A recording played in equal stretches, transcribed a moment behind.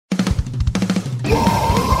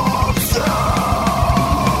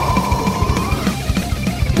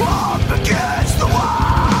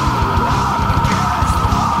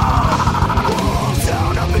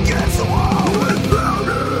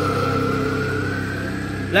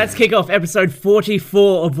Let's kick off episode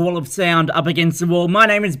 44 of Wall of Sound, Up Against the Wall. My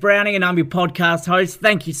name is Brownie and I'm your podcast host.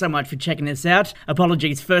 Thank you so much for checking this out.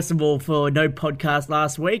 Apologies, first of all, for no podcast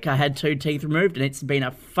last week. I had 2 teeth removed and it's been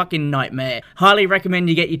a fucking nightmare. Highly recommend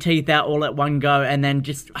you get your teeth out all at one go and then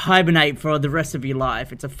just hibernate for the rest of your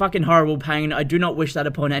life. It's a fucking horrible pain. I do not wish that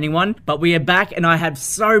upon anyone. But we are back and I have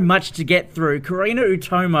so much to get through. Karina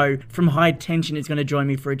Utomo from High Tension is going to join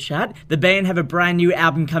me for a chat. The band have a brand new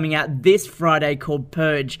album coming out this Friday called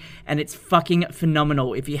Purge, and it's fucking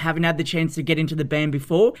phenomenal. If you haven't had the chance to get into the band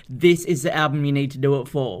before, this is the album you need to do it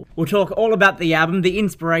for. We'll talk all about the album, the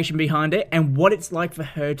inspiration behind it, and what it's like for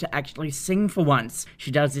her to actually sing for once.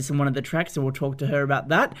 She does this in one of the tracks, so we'll talk to her about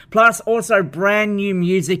that. Plus, also brand new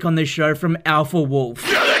music on the show from Alpha Wolf.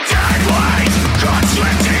 Feel the dead weight,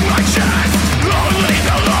 conflicting my chest. Lonely,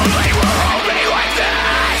 the lonely, we're only like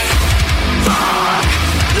this. Fuck,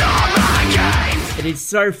 you're my game. It is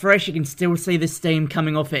so fresh, you can still see the steam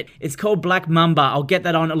coming off it. It's called Black Mamba. I'll get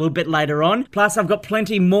that on a little bit later on. Plus, I've got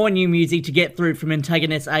plenty more new music to get through from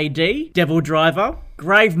Antagonist AD, Devil Driver,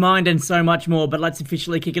 Grave Mind, and so much more. But let's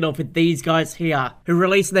officially kick it off with these guys here, who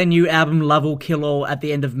released their new album Love Will Kill All at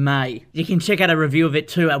the end of May. You can check out a review of it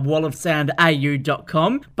too at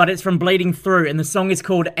wallofsoundau.com. But it's from Bleeding Through, and the song is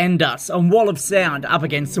called End Us on Wall of Sound, Up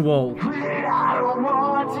Against the Wall. I don't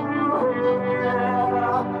want to hear.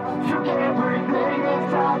 You can't breathe me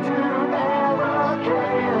inside to never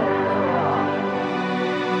care.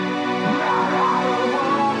 I don't want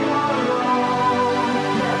you alone.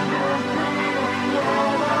 Let this be the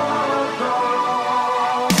end of us all.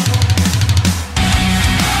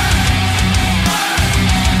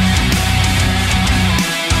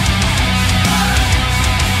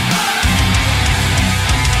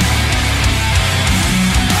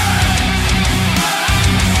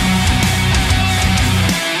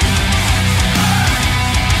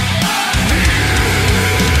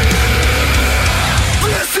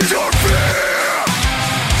 This is your fear,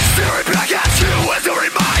 staring back at you as a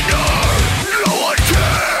reminder. No one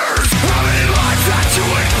cares how many lives that you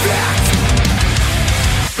infect.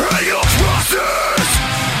 And your crosses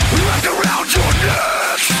wrapped around your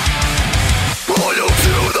neck, pull you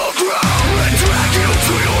to the ground and drag you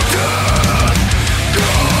to your death. Go,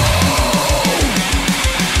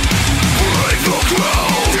 break the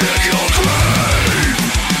ground in your grave.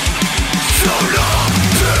 So numb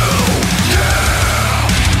to, yeah.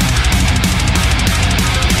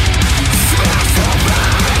 Smash the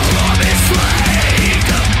battle on this leg.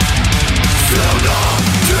 So numb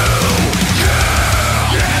to, yeah.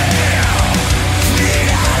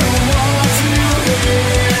 I don't want to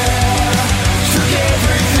hear. Took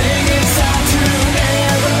everything inside to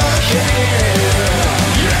never care.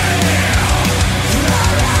 I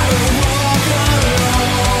don't walk alone.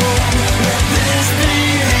 Let this be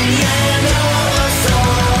the end of us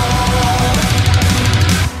all.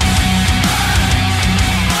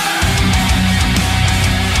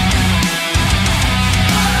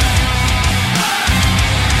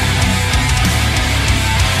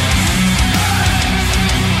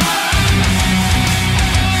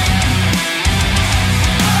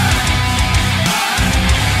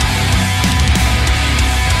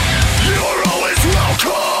 You're always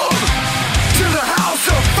welcome to the house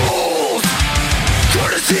of fools,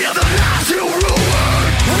 courtesy of the past you ruin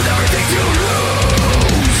with everything you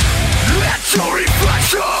lose. Let your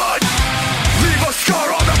reflection leave a scar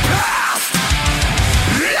on the past.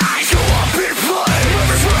 Eyes go up in flame,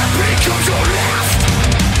 every breath becomes your last.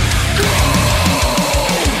 Go,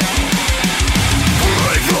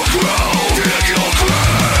 break the ground in your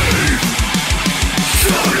grave.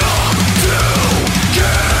 So numb to,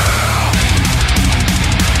 yeah.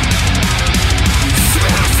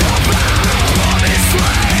 Smash the battle on this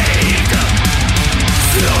leg.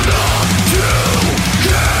 So numb to,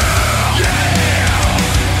 yeah.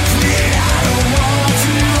 I don't want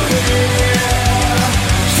to hear.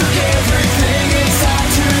 Took everything inside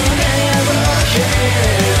to never care.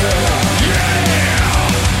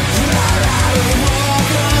 I don't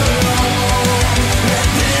walk alone. Let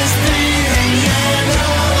this be the end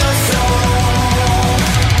of us all.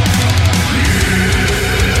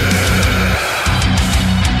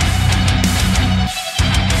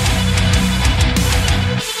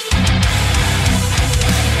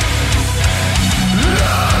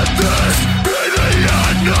 Let this be the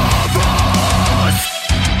end of us.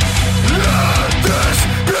 Let this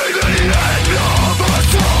be the end of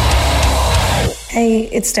us all. Hey,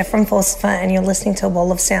 it's Steph from Philosopher, and you're listening to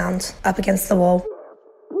Wall of Sound, Up Against the Wall.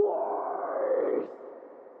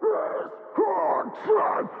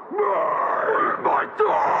 My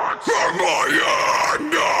thoughts are my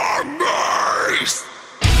enemies.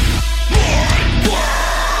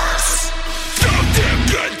 My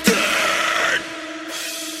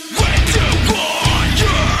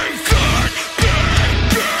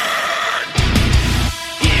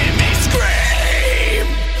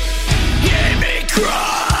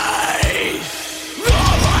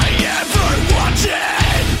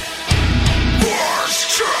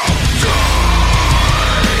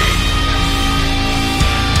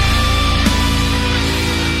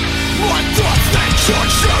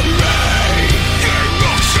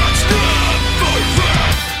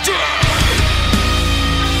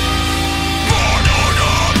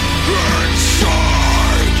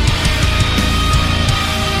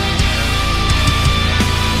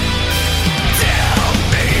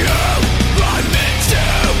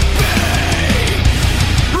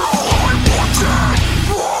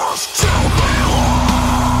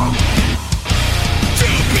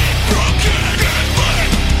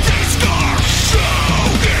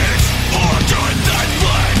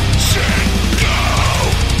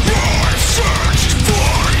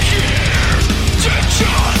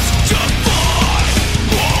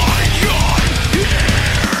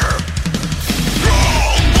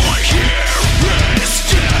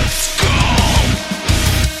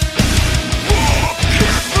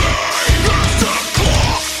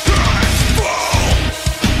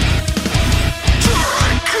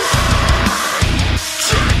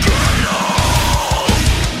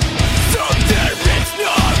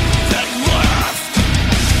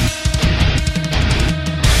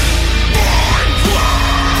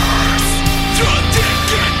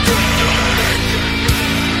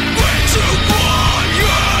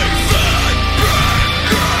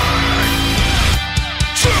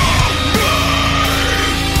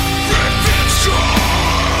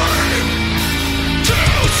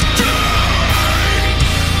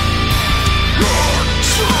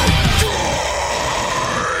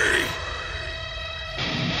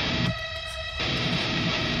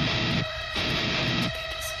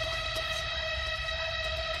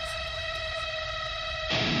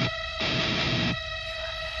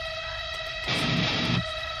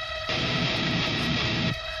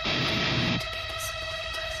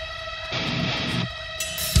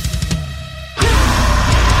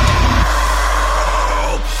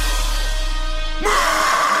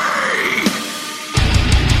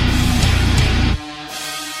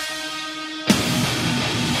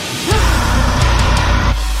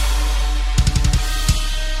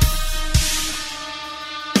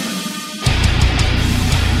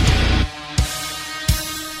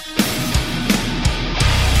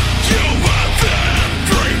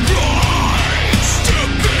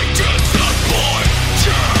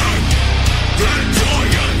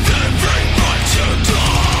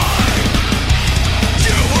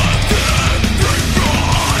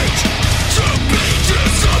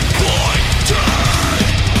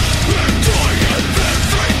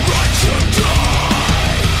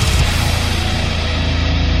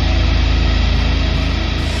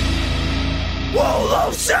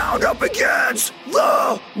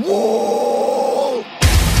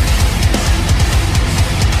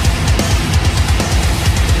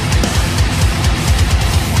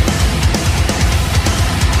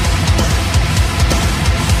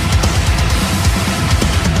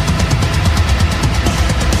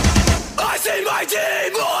my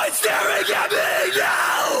demon staring at me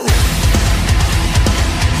now.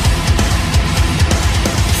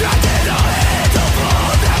 Trapped in a hand of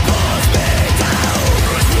all that pulls me down.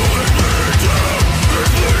 It's pulling me down. It's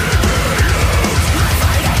pulling me down. I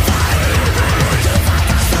fight and fight to find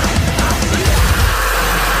the sun of life.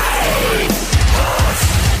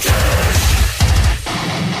 Hostage.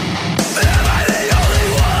 Am I the only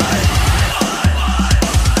one?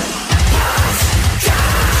 Hostage. Am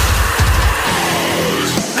I the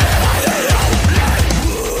only one?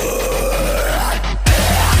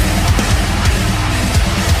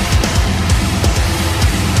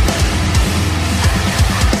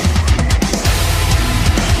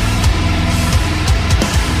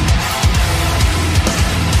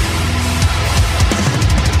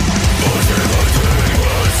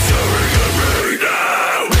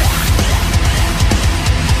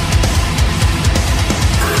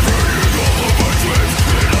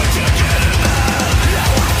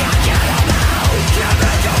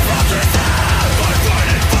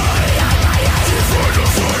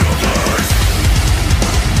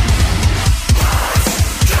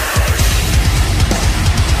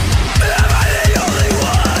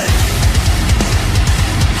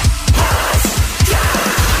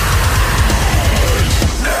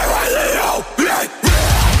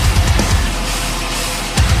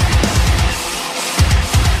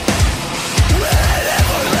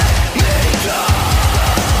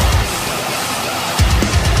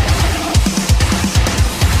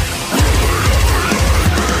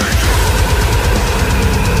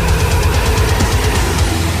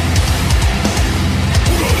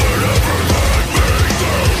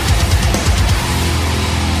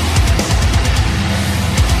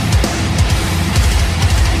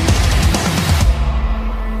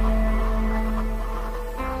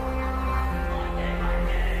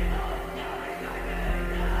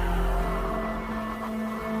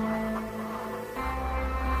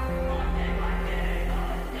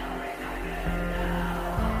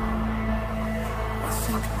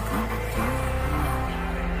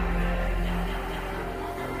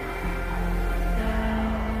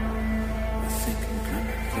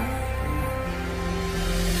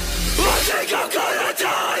 I think I'm gonna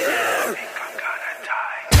die here.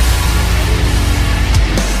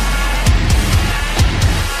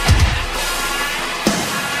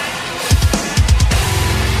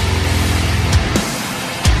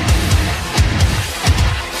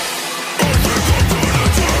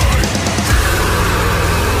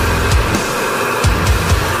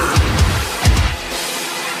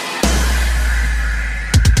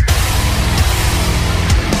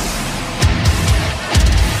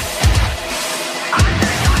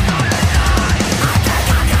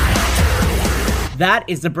 That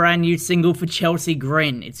is the brand new single for Chelsea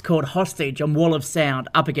Grin. It's called Hostage on Wall of Sound,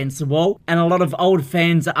 Up Against the Wall, and a lot of old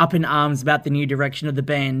fans are up in arms about the new direction of the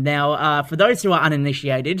band. Now, for those who are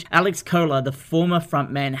uninitiated, Alex Kohler, the former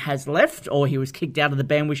frontman, has left, or he was kicked out of the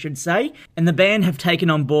band, we should say, and the band have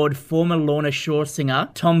taken on board former Lorna Shore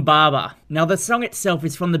singer Tom Barber. Now, the song itself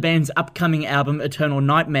is from the band's upcoming album Eternal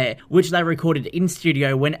Nightmare, which they recorded in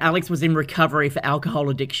studio when Alex was in recovery for alcohol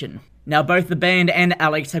addiction. Now, both the band and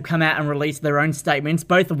Alex have come out and released their own statements,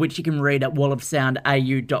 both of which you can read at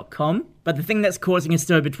wallofsoundau.com. But the thing that's causing a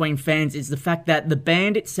stir between fans is the fact that the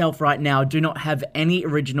band itself right now do not have any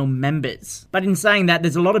original members. But in saying that,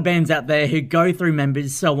 there's a lot of bands out there who go through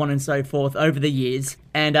members, so on and so forth, over the years,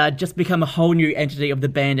 and just become a whole new entity of the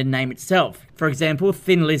band and name itself. For example,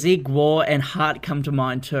 Thin Lizzy, Gwar, and Heart come to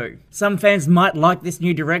mind too. Some fans might like this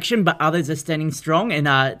new direction, but others are standing strong and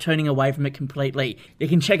are turning away from it completely. You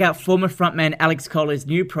can check out former frontman Alex Kohler's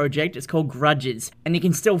new project. It's called Grudges, and you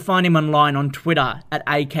can still find him online on Twitter at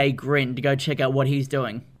AKGrin to go check out what he's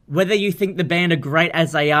doing. Whether you think the band are great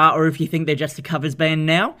as they are, or if you think they're just a covers band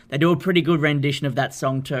now, they do a pretty good rendition of that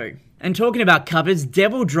song too. And talking about covers,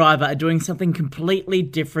 Devil Driver are doing something completely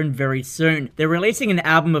different very soon. They're releasing an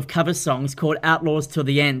album of cover songs called Outlaws Till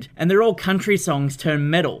the End, and they're all country songs turned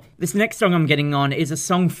metal. This next song I'm getting on is a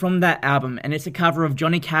song from that album, and it's a cover of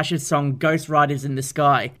Johnny Cash's song Ghost Riders in the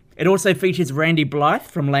Sky. It also features Randy Blythe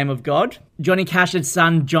from Lamb of God, Johnny Cash's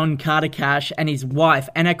son John Carter Cash, and his wife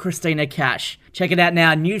Anna Christina Cash. Check it out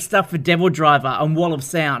now, new stuff for Devil Driver on Wall of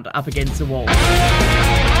Sound, Up Against the Wall.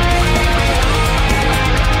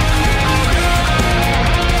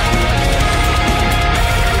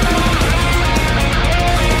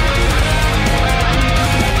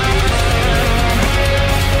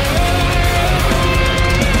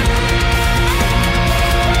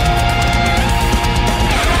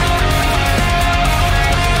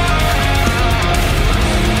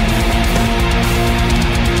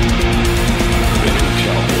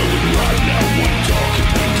 Right now,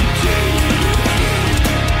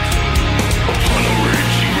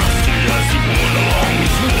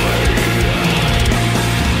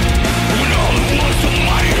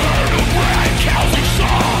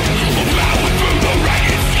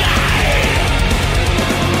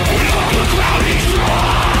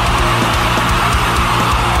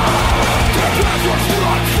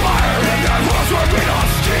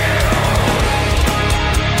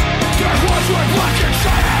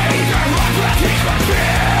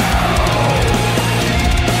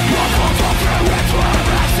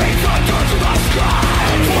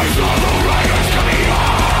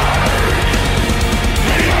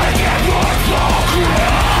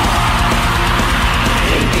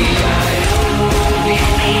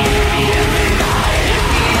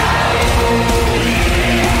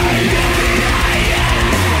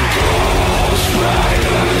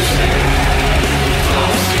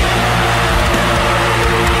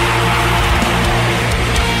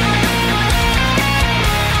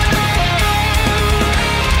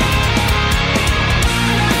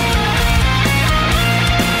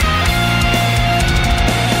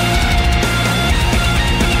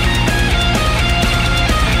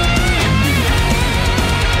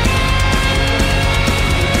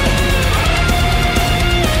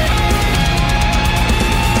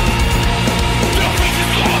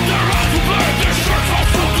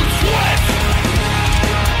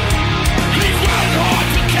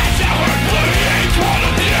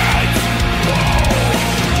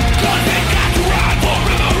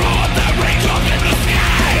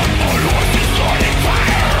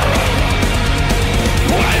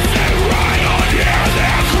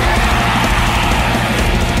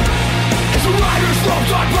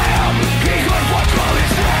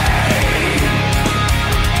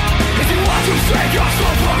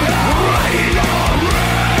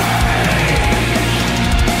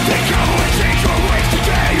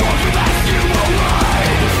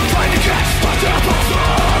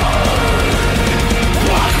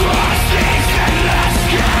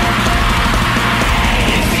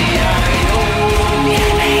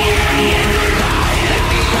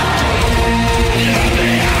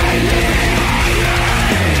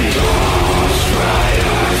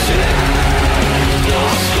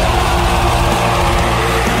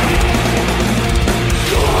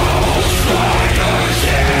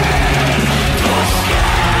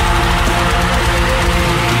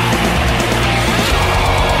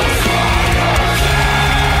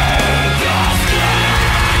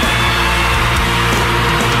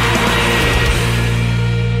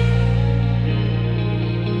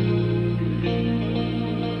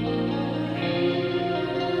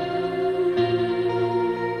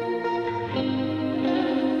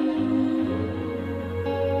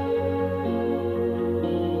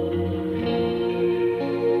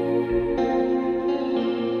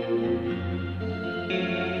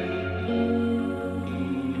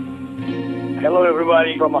 Hello,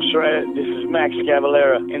 everybody from Australia. This is Max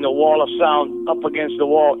Cavalera in the Wall of Sound, up against the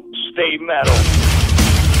wall. Stay metal.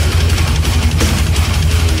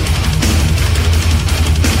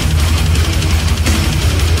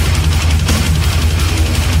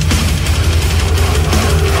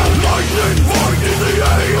 Lightning void in the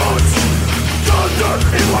aeons, thunder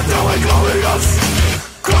immortality glorious,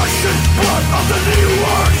 crushing blood of the new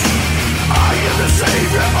earth. I am the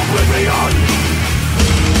savior of Oblivion.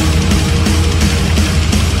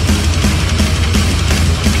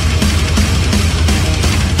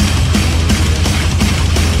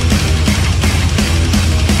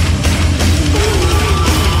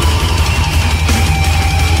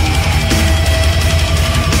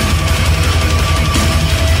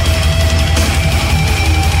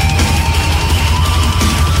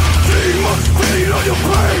 Your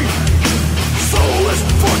pain, soulless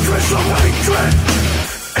fortress of hatred,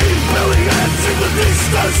 impelling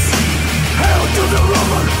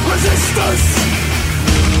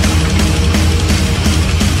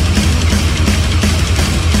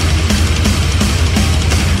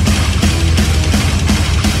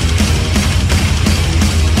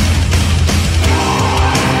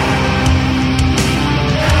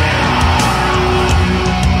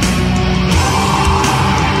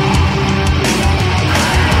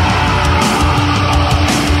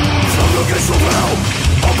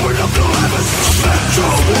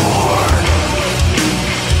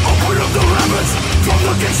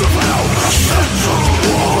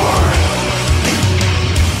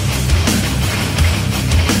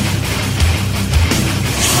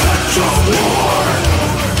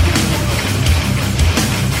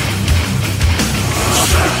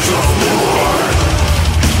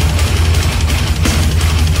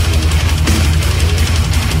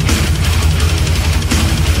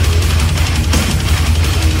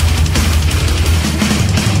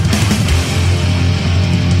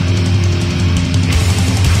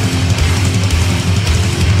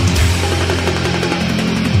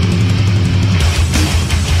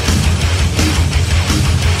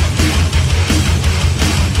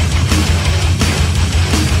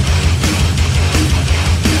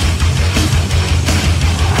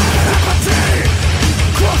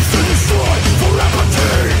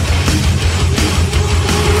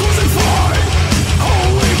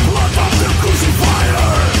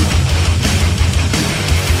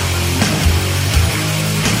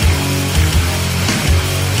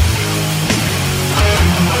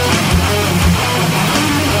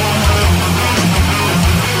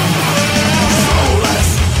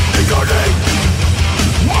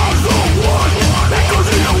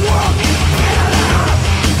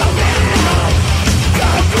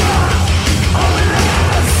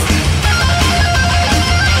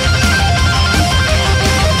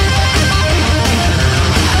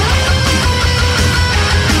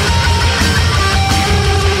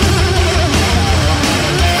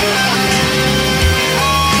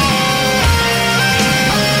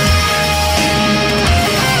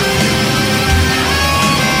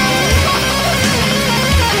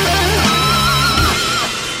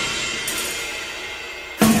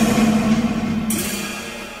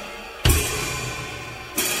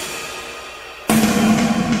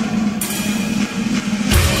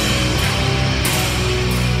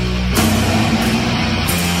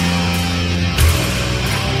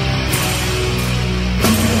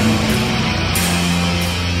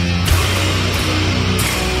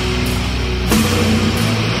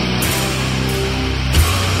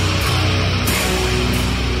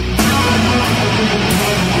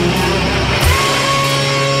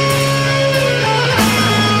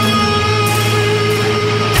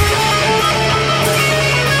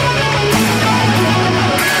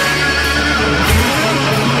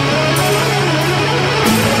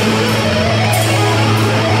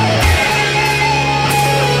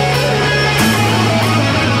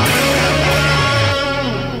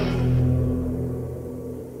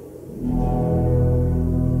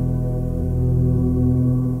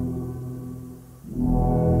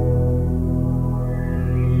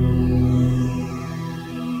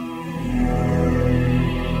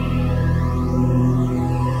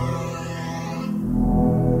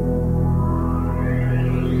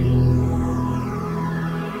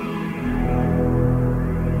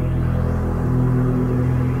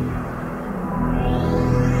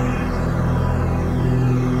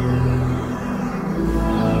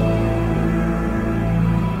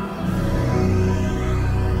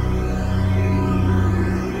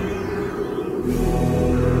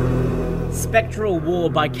Spectral War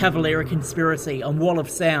by Cavalera Conspiracy on Wall of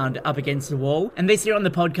Sound up against the wall. And this year on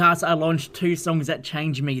the podcast, I launched 2 songs that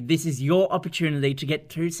changed me. This is your opportunity to get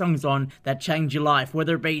 2 songs on that change your life,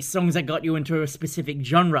 whether it be songs that got you into a specific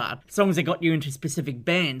genre, songs that got you into specific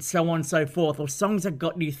bands, so on and so forth, or songs that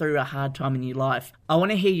got you through a hard time in your life. I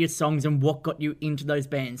want to hear your songs and what got you into those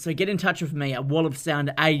bands. So get in touch with me at Wall of Sound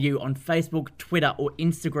AU on Facebook, Twitter, or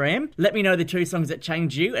Instagram. Let me know the 2 songs that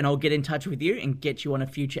changed you, and I'll get in touch with you and get you on a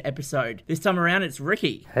future episode. This time around, it's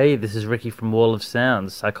Ricky. Hey, this is Ricky from Wall of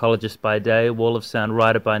Sound, psychologist by day, Wall of Sound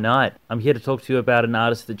writer by night. I'm here to talk to you about an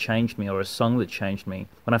artist that changed me, or a song that changed me.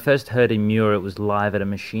 When I first heard Immure, it was live at a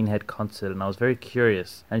Machine Head concert, and I was very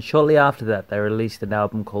curious. And shortly after that, they released an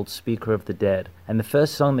album called Speaker of the Dead. And the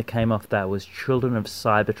first song that came off that was Children of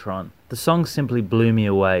Cybertron. The song simply blew me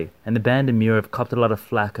away, and the band Immure have copped a lot of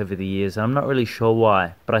flack over the years, and I'm not really sure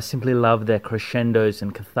why, but I simply love their crescendos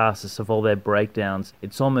and catharsis of all their breakdowns.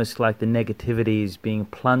 It's almost like the negativity is being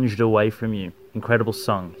plunged away from you. Incredible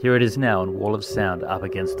song. Here it is now on Wall of Sound up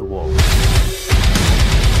against the wall.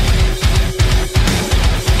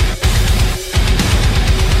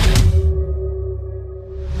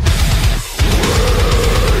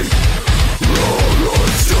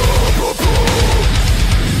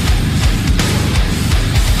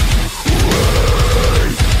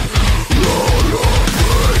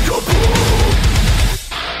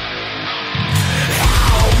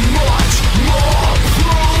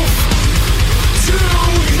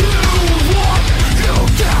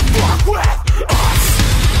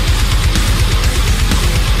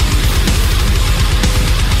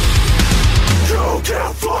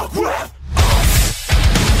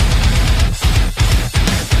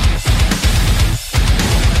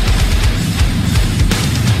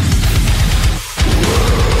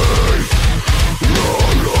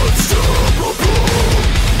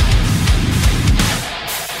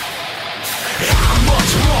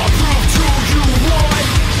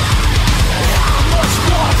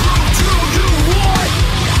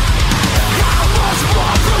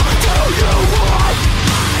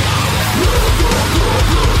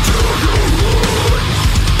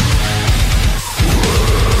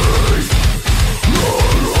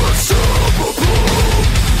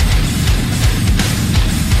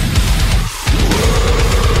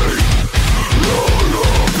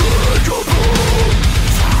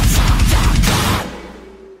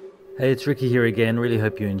 Hey, it's Ricky here again. Really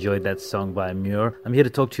hope you enjoyed that song by Immure. I'm here to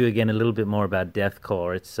talk to you again a little bit more about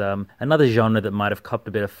deathcore. It's another genre that might have copped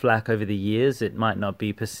a bit of flack over the years. It might not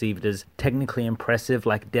be perceived as technically impressive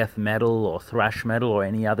like death metal or thrash metal or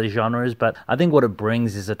any other genres, but I think what it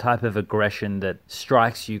brings is a type of aggression that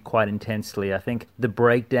strikes you quite intensely. I think the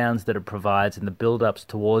breakdowns that it provides and the build-ups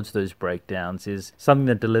towards those breakdowns is something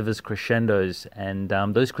that delivers crescendos, and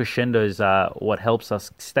those crescendos are what helps us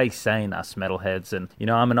stay sane, us metalheads. And, you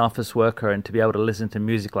know, I'm an office worker, and to be able to listen to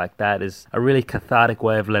music like that is a really cathartic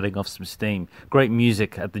way of letting off some steam. Great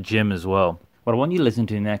music at the gym as well. What I want you to listen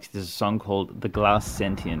to next is a song called The Glass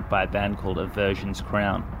Sentient by a band called Aversion's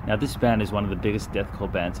Crown. Now, this band is one of the biggest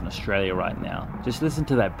deathcore bands in Australia right now. Just listen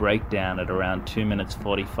to that breakdown at around 2 minutes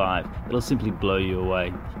 45. It'll simply blow you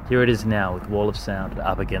away. Here it is now with Wall of Sound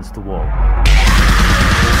up against the wall.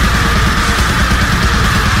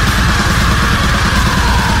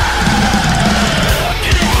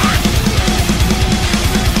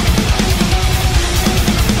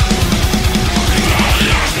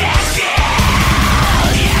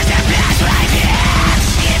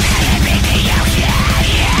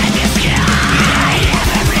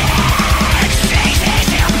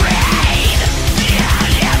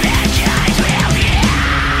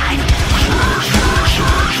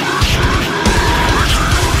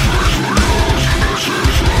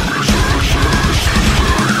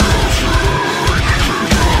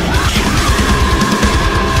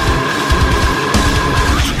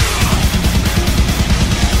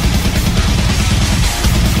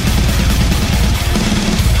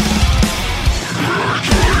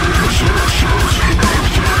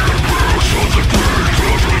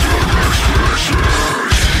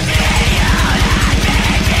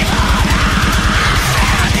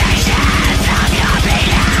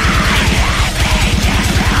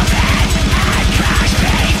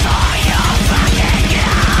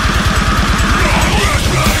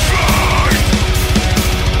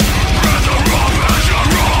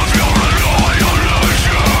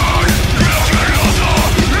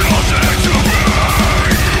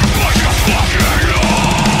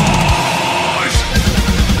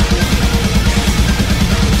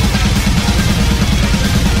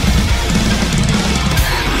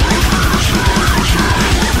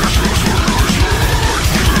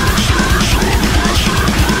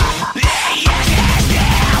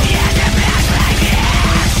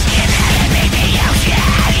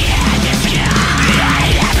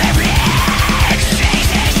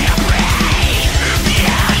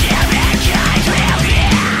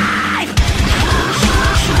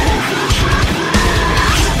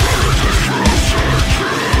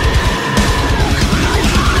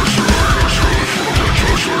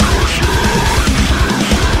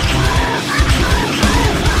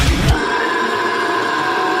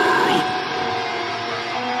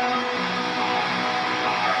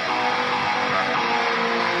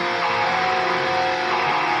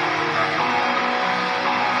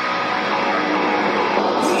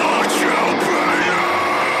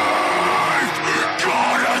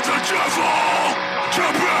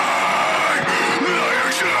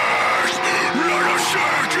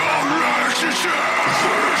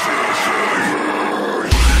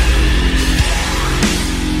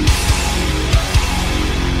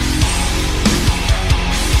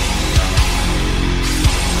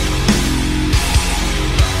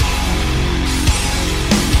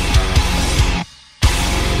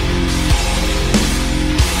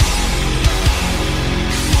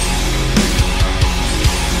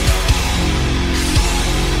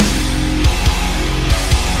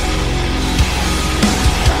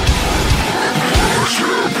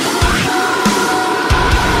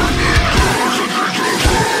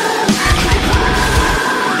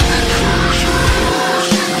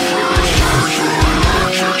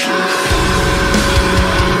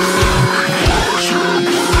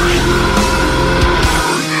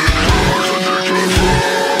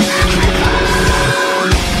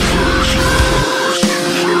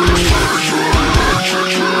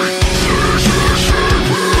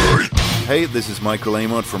 Hey, this is Michael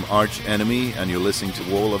Amott from Arch Enemy, and you're listening to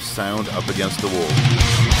Wall of Sound Up Against the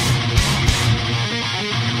Wall.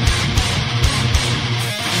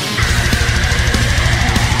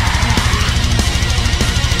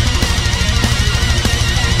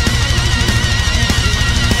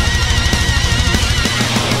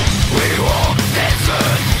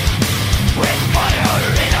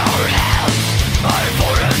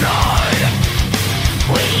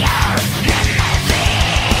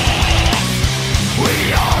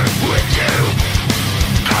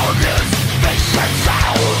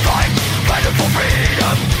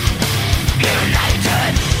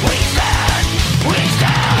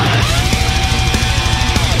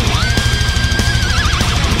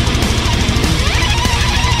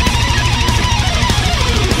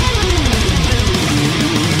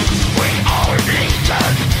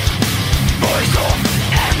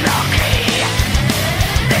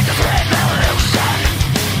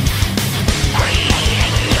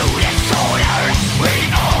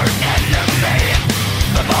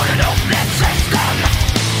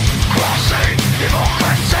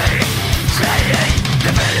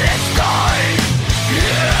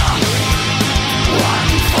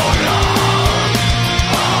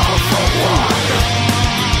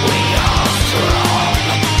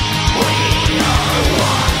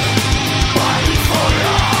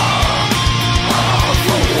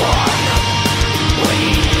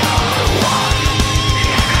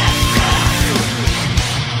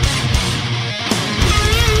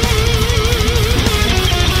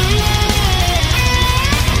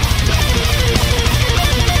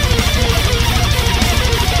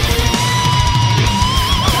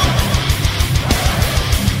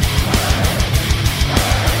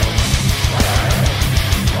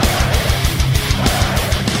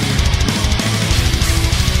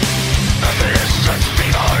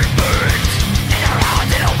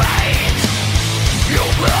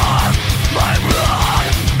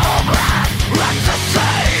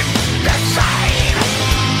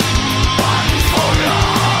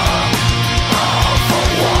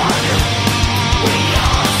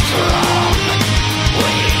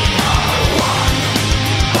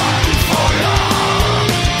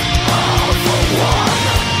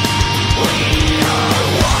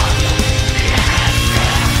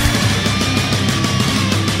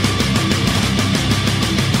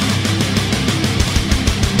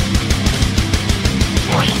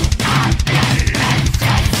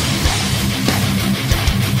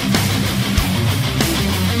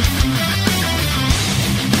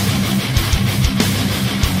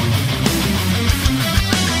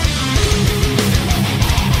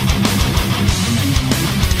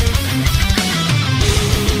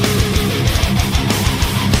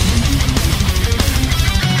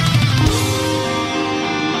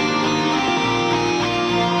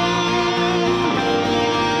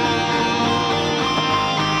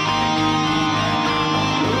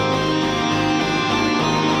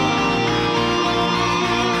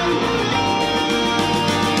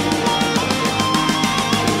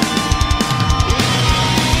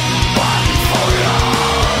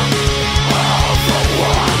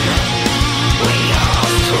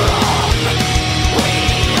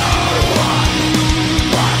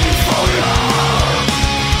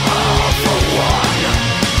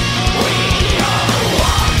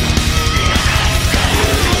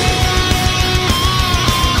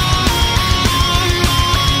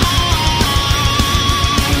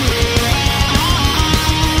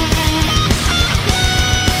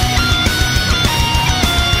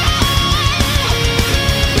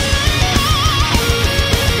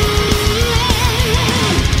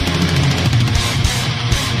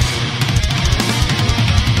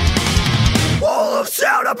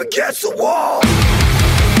 against the wall.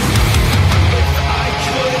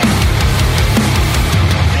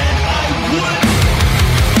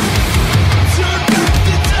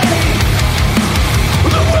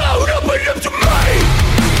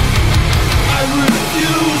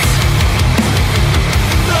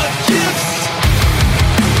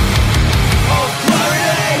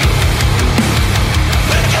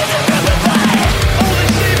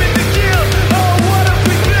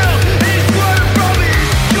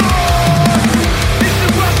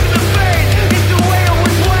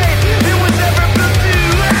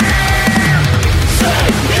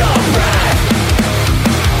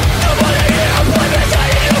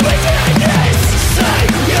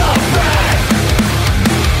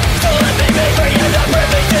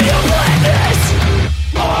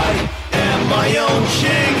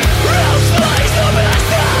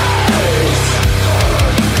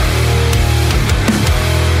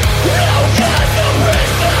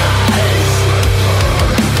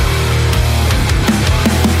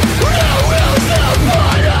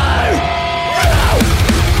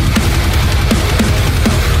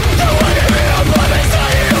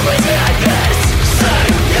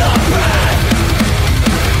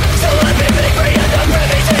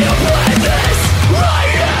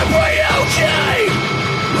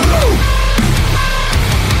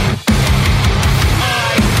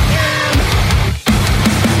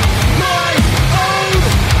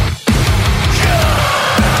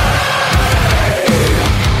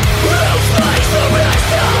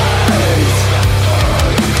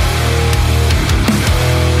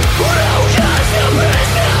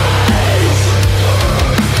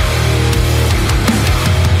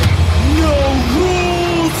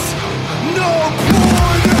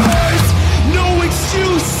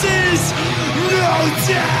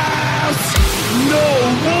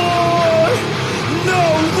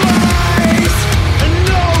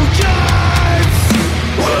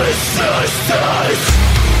 justice.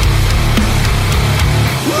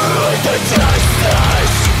 Where's the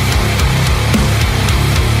justice?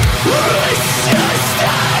 Where's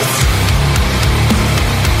justice?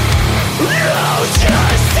 No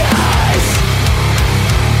justice.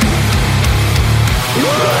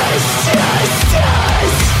 Where's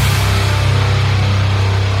justice?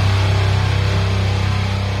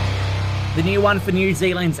 The new one for New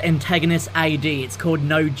Zealand's antagonist AD, it's called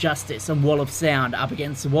No Justice on Wall of Sound, Up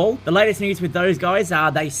Against the Wall. The latest news with those guys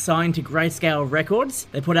are they signed to Grayscale Records.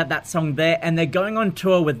 They put out that song there, and they're going on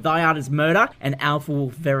tour with Thy Art Is Murder and Alpha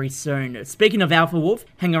Wolf very soon. Speaking of Alpha Wolf,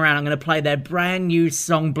 hang around, I'm going to play their brand new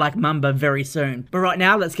song Black Mamba very soon. But right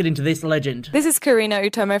now, let's get into this legend. This is Karina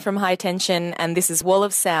Utomo from High Tension, and this is Wall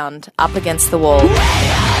of Sound, Up Against the Wall.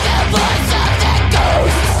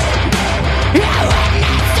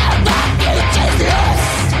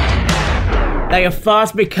 They are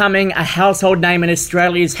fast becoming a household name in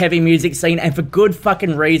Australia's heavy music scene, and for good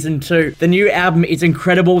fucking reason too. The new album is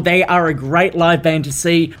incredible. They are a great live band to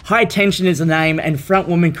see. High Tension is the name, and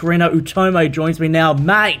frontwoman Karina Utomo joins me now.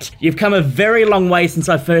 Mate, you've come a very long way since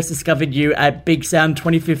I first discovered you at Big Sound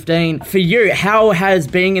 2015. For you, how has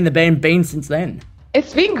being in the band been since then?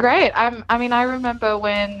 It's been great. I remember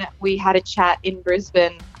when we had a chat in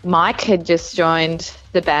Brisbane, Mike had just joined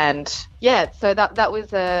the band. Yeah, so that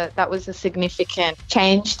was a significant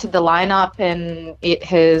change to the lineup, and it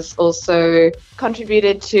has also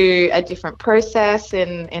contributed to a different process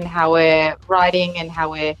in how we're writing and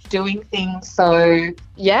how we're doing things. So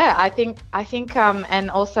yeah, I think and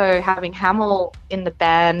also having Hamill in the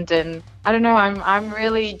band, and I don't know, I'm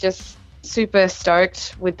really just super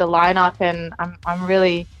stoked with the lineup, and I'm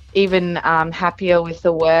really even happier with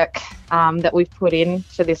the work that we've put in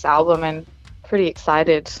for this album, and pretty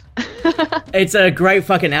excited. It's a great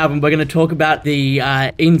fucking album. We're going to talk about the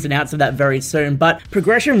ins and outs of that very soon. But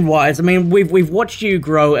progression-wise, I mean, we've watched you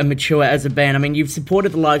grow and mature as a band. I mean, you've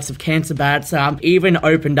supported the likes of Cancer Bats, even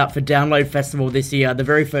opened up for Download Festival this year, the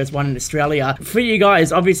very first one in Australia. For you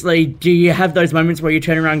guys, obviously, do you have those moments where you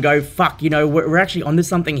turn around and go, fuck, we're actually onto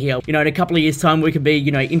something here? In a couple of years' time, we could be,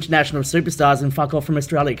 international superstars and fuck off from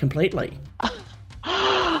Australia completely.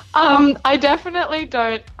 I definitely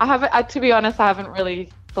don't. To be honest, I haven't really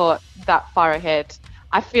thought that far ahead.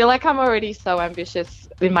 I feel like I'm already so ambitious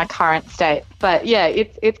in my current state. But yeah,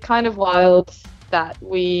 it's kind of wild that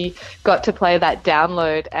we got to play that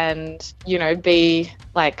Download and, be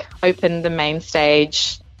like open the main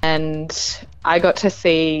stage. And I got to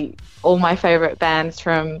see all my favorite bands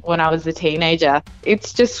from when I was a teenager.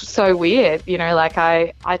 It's just so weird, like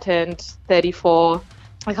I turned 34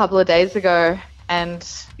 a couple of days ago. And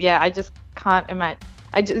yeah, I just can't imagine.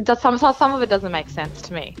 Some of it doesn't make sense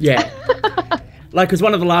to me. Yeah. Because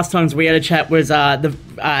one of the last times we had a chat was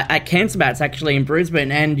at Cancer Bats, actually, in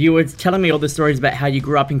Brisbane, and you were telling me all the stories about how you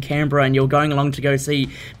grew up in Canberra and you were going along to go see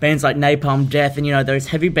bands like Napalm Death and, those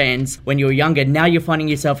heavy bands when you were younger. Now you're finding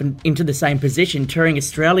yourself into the same position, touring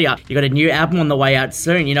Australia. You got a new album on the way out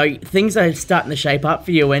soon. Things are starting to shape up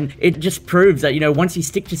for you, and it just proves that, once you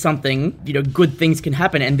stick to something, good things can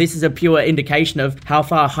happen. And this is a pure indication of how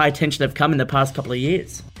far High Tension have come in the past couple of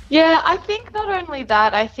years. Yeah, I think not only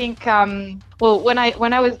that, I think, when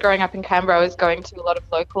I was growing up in Canberra, I was going to a lot of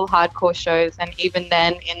local hardcore shows, and even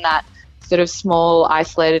then in that sort of small,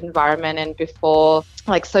 isolated environment, and before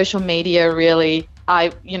like social media really, I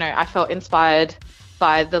felt inspired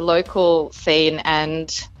by the local scene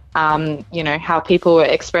and, how people were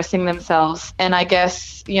expressing themselves. And I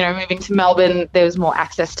guess, moving to Melbourne, there was more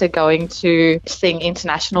access to going to seeing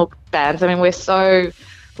international bands. I mean, we're so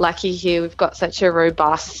lucky here. We've got such a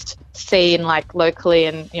robust scene like locally,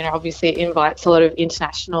 and obviously it invites a lot of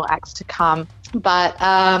international acts to come. But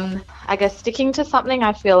I guess sticking to something,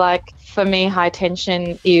 I feel like for me High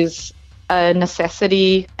Tension is a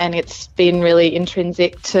necessity, and it's been really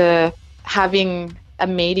intrinsic to having a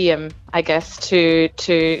medium, I guess, to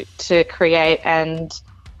create, and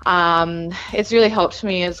it's really helped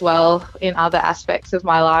me as well in other aspects of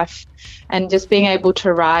my life, and just being able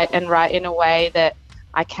to write in a way that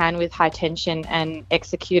I can with High Tension and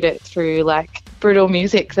execute it through like brutal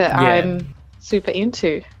music that I'm super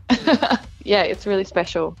into. Yeah, it's really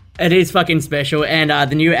special. It is fucking special, and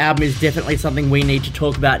the new album is definitely something we need to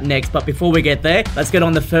talk about next. But before we get there, let's get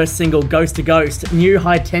on the first single, Ghost to Ghost. New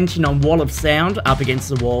High Tension on Wall of Sound, Up Against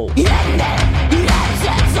the Wall. You're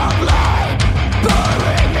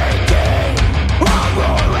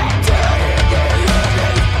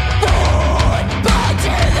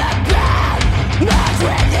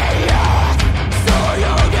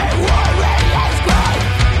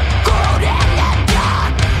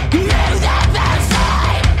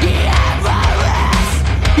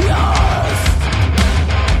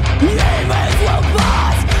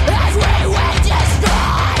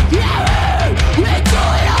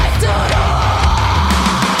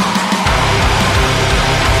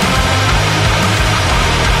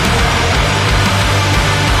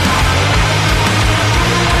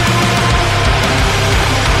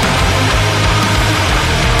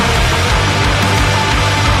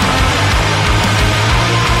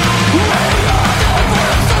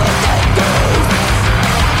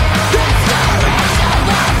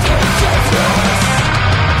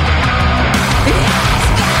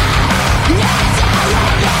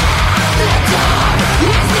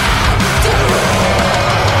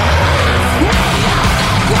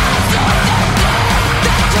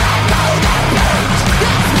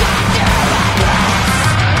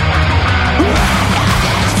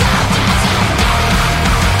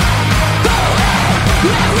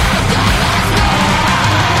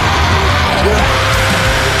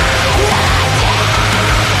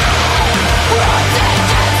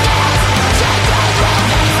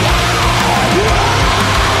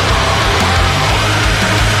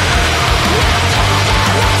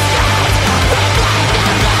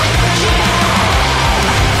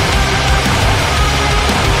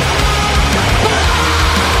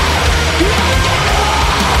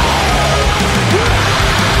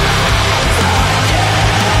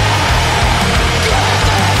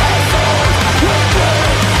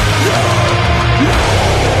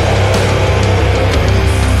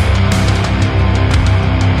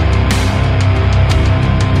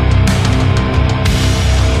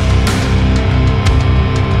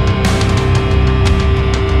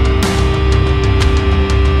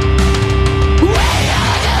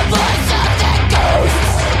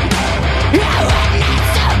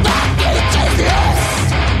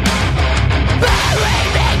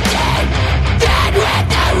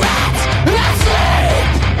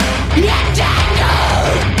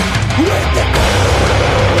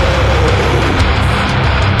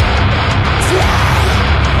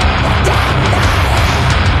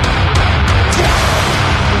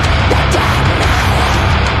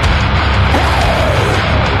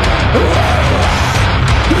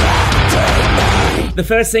The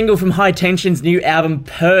first single from High Tension's new album,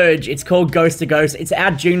 Purge. It's called Ghost to Ghost. It's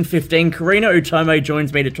out June 15. Karina Utomo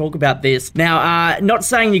joins me to talk about this. Now, not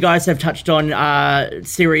saying you guys have touched on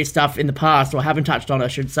serious stuff in the past, or haven't touched on, I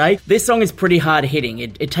should say. This song is pretty hard-hitting.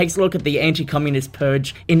 It takes a look at the anti-communist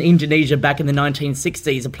purge in Indonesia back in the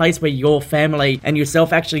 1960s, a place where your family and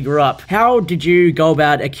yourself actually grew up. How did you go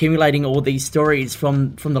about accumulating all these stories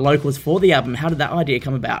from the locals for the album? How did that idea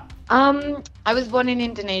come about? I was born in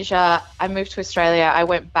Indonesia. I moved to Australia. I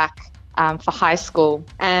went back for high school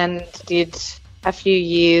and did a few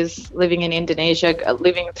years living in Indonesia,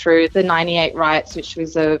 living through the 98 riots, which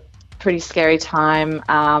was a pretty scary time,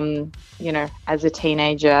 as a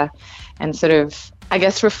teenager, and sort of, I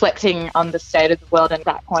guess, reflecting on the state of the world. And at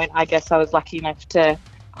that point, I guess I was lucky enough to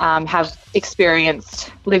have experienced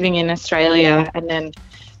living in Australia, and then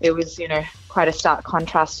it was, quite a stark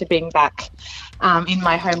contrast to being back in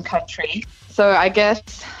my home country. So I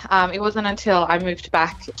guess it wasn't until I moved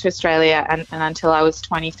back to Australia and until I was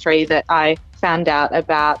 23 that I found out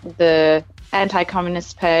about the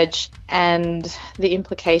anti-communist purge and the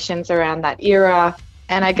implications around that era.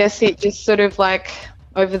 And I guess it just sort of like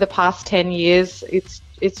over the past 10 years, it's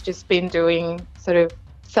just been doing sort of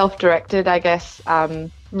self-directed, I guess,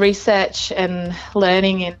 research and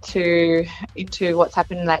learning into what's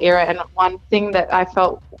happened in that era. And one thing that I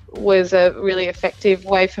felt was a really effective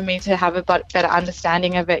way for me to have a better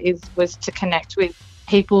understanding of it was to connect with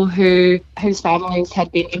people whose families had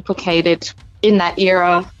been implicated in that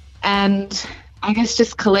era, and I guess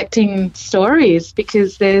just collecting stories,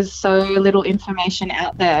 because there's so little information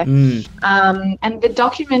out there. And the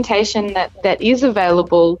documentation that is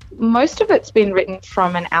available, most of it's been written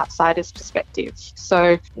from an outsider's perspective.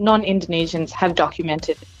 So non-Indonesians have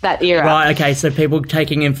documented that era. Right, okay, so people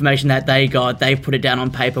taking information that they've put it down on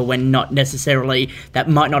paper when not necessarily, that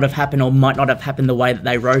might not have happened or might not have happened the way that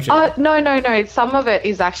they wrote it. No. Some of it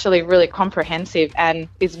is actually really comprehensive and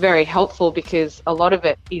is very helpful, because a lot of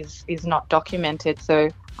it is not documented. So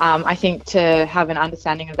I think to have an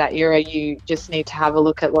understanding of that era, you just need to have a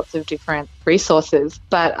look at lots of different resources.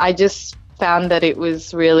 But I just found that it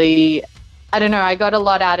was really, I don't know, I got a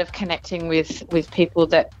lot out of connecting with people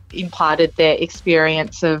that imparted their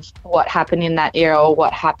experience of what happened in that era or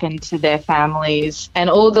what happened to their families, and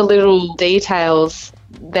all the little details.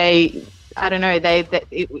 It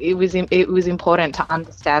was important to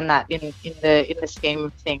understand that in the scheme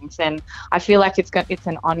of things, and I feel like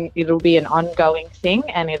it'll be an ongoing thing,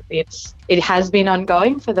 and it has been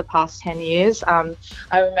ongoing for the past 10 years. I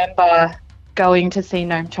remember going to see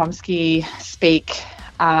Noam Chomsky speak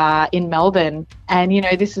in Melbourne, and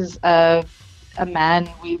this is a man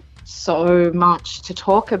with so much to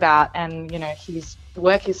talk about, and his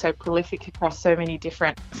work is so prolific across so many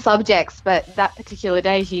different subjects. But that particular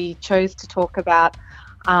day he chose to talk about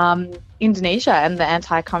Indonesia and the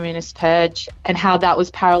anti-communist purge, and how that was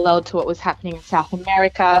paralleled to what was happening in South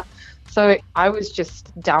America. So I was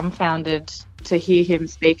just dumbfounded to hear him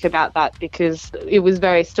speak about that, because it was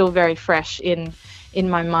still very fresh in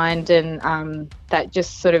my mind, and that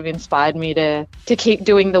just sort of inspired me to keep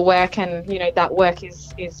doing the work. And that work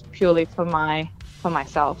is purely for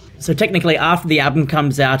myself. So technically, after the album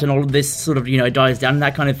comes out and all of this sort of dies down and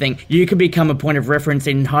that kind of thing, you could become a point of reference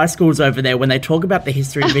in high schools over there when they talk about the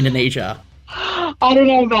history of Indonesia. I don't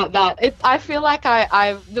know about that. I feel like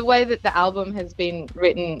the way that the album has been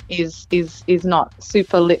written is not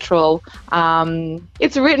super literal.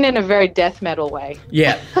 It's written in a very death metal way.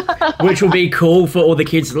 Yeah, which will be cool for all the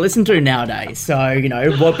kids to listen to nowadays. So,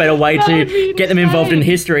 what better way to get them involved in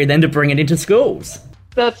history than to bring it into schools?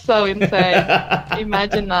 That's so insane.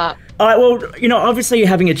 Imagine that. All right, well, obviously you're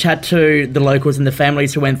having a chat to the locals and the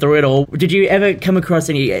families who went through it all. Did you ever come across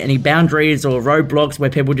any boundaries or roadblocks where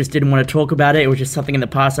people just didn't want to talk about it? It was just something in the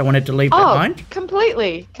past I wanted to leave behind?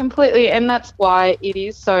 Completely. And that's why it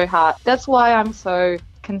is so hard. That's why I'm so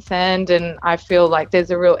concerned, and I feel like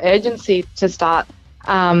there's a real urgency to start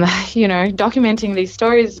documenting these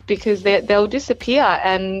stories, because they'll disappear,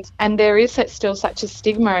 and there is still such a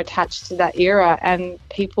stigma attached to that era, and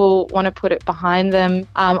people want to put it behind them.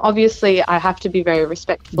 Obviously, I have to be very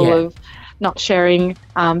respectful of not sharing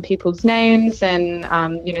people's names, and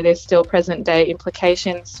there's still present day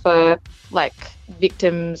implications for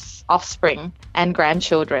victims' offspring and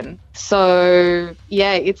grandchildren. So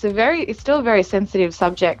it's still a very sensitive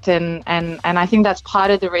subject, and I think that's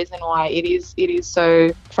part of the reason why it is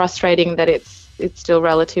so frustrating that it's still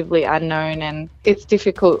relatively unknown, and it's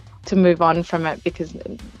difficult to move on from it, because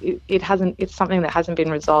it's something that hasn't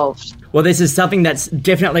been resolved. Well, this is something that's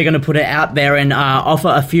definitely going to put it out there and offer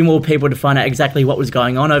a few more people to find out exactly what was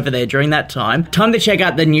going on over there during that time. Time to check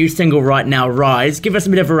out the new single right now, Rise. Give us a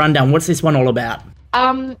bit of a rundown. What's this one all about?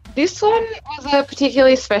 This one was a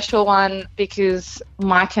particularly special one because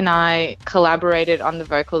Mike and I collaborated on the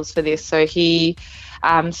vocals for this. So he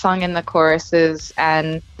sung in the choruses,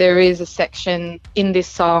 and there is a section in this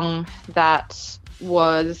song that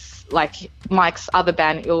was like Mike's other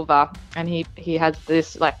band, Ilva, and he has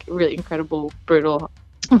this like really incredible, brutal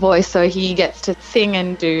voice. So he gets to sing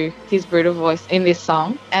and do his brutal voice in this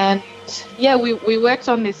song. And yeah, we worked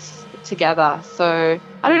on this together. So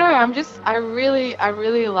I don't know, I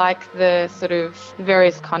really like the sort of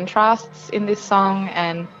various contrasts in this song,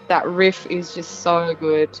 and that riff is just so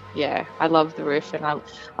good. Yeah, I love the riff, and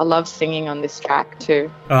I love singing on this track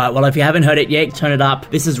too. Alright, well, if you haven't heard it yet, turn it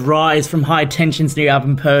up. This is Rise from High Tension's new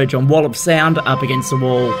album Purge on Wall of Sound, Up Against the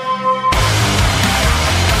Wall.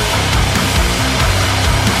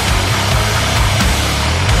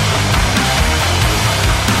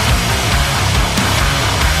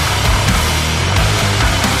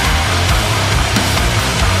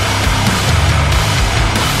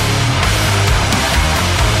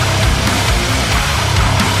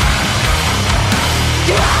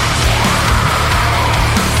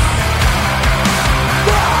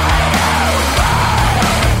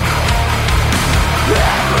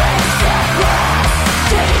 Every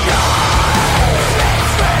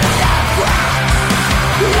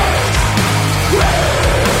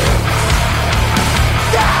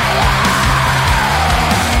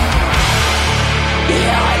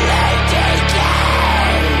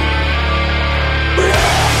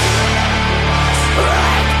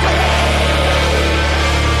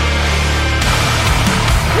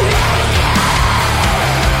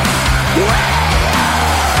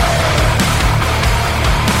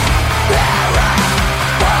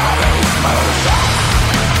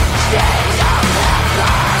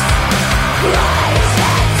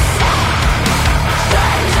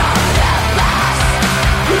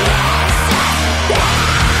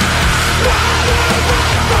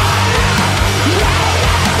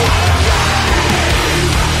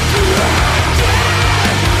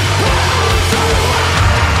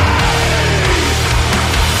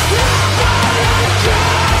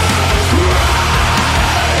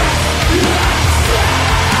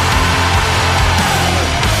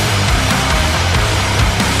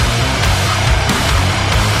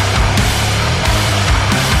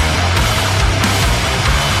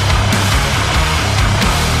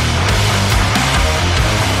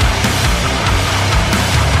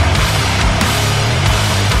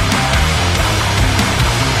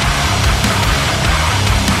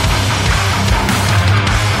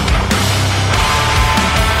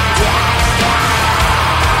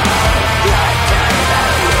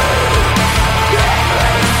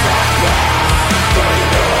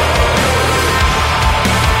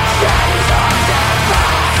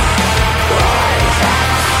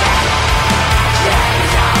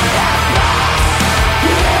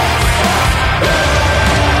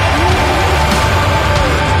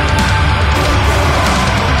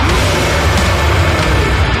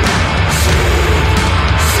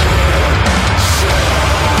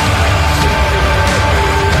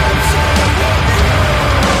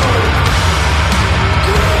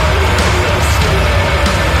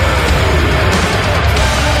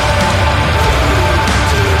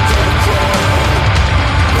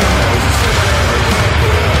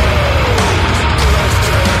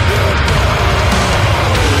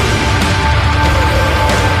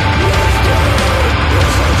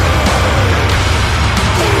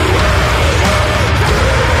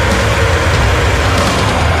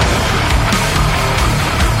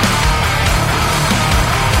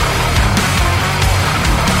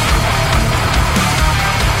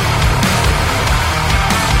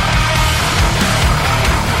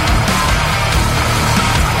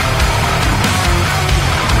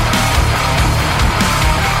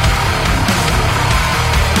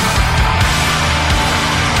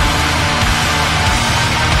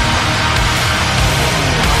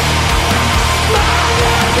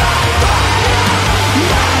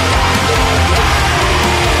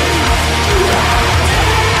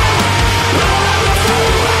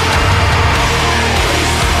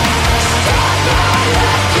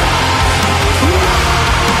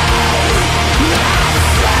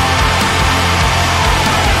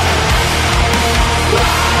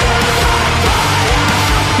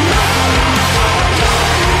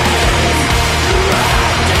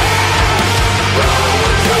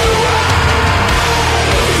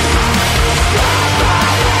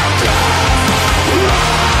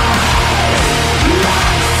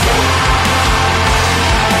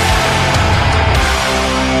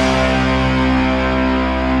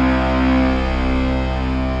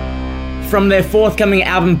From their forthcoming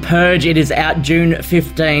album Purge, it is out June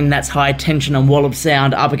 15. That's High Tension on Wall of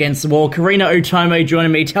Sound, Up Against the Wall. Karina Utomo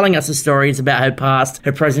joining me, telling us the stories about her past,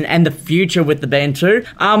 her present, and the future with the band too.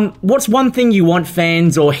 What's one thing you want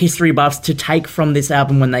fans or history buffs to take from this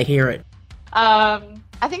album when they hear it? I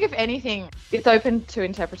think if anything, it's open to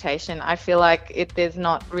interpretation. I feel like there's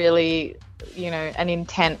not really, an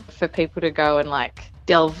intent for people to go and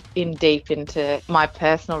delve in deep into my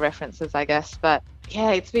personal references, I guess. But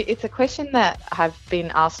yeah, it's a question that I've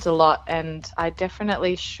been asked a lot, and I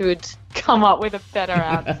definitely should come up with a better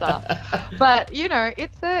answer. But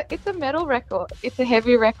it's a metal record. It's a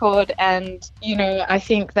heavy record, and I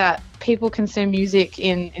think that people consume music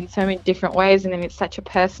in so many different ways, and then it's such a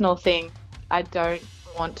personal thing. I don't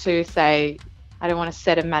want to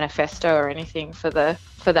set a manifesto or anything for the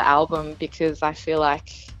album, because I feel like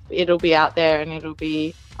it'll be out there and it'll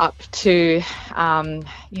be up to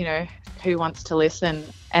who wants to listen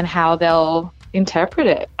and how they'll interpret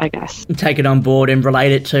it, I guess. Take it on board and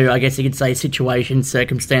relate it to, I guess you could say, situations,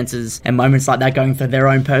 circumstances and moments like that going for their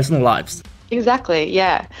own personal lives. Exactly,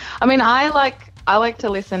 yeah. I mean, I like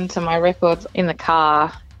to listen to my records in the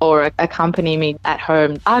car or accompany me at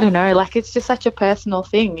home. I don't know, it's just such a personal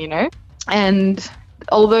thing, And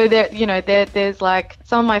although there's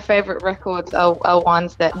some of my favorite records are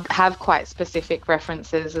ones that have quite specific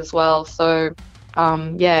references as well. So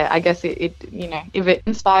I guess it if it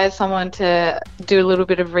inspires someone to do a little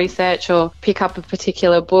bit of research or pick up a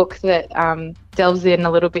particular book that delves in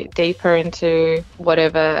a little bit deeper into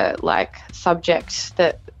whatever subject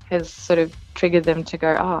that has sort of triggered them to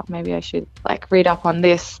go, oh, maybe I should read up on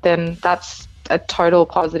this, then that's a total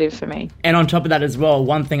positive for me. And on top of that as well,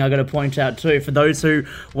 one thing I got to point out too, for those who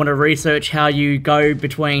want to research how you go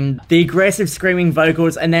between the aggressive screaming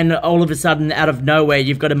vocals and then all of a sudden out of nowhere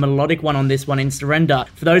you've got a melodic one on this one in Surrender.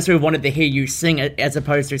 For those who wanted to hear you sing it as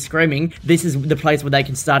opposed to screaming, this is the place where they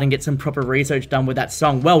can start and get some proper research done with that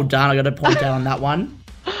song. Well done, I got to point out on that one.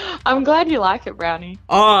 I'm glad you like it, Brownie.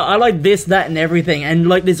 Oh, I like this, that, and everything.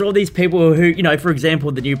 And, there's all these people who, for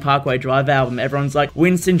example, the new Parkway Drive album, everyone's like,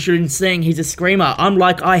 Winston shouldn't sing, he's a screamer. I'm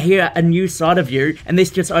like, I hear a new side of you, and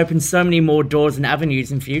this just opens so many more doors and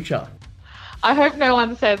avenues in future. I hope no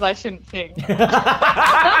one says I shouldn't sing.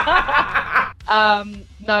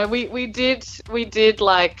 No, we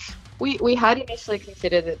had initially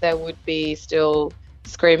considered that there would be still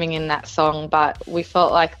screaming in that song, but we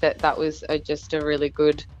felt like that was just a really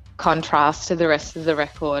good contrast to the rest of the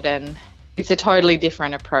record, and it's a totally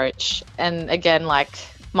different approach. And again, Mike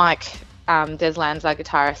Deslands, our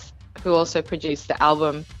guitarist, who also produced the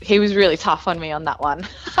album, he was really tough on me on that one.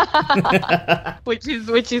 which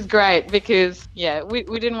is great, because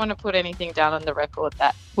we didn't want to put anything down on the record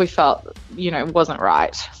that we felt wasn't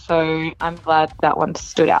right. So I'm glad that one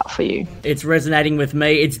stood out for you. It's resonating with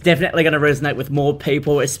me. It's definitely going to resonate with more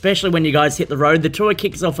people, especially when you guys hit the road. The tour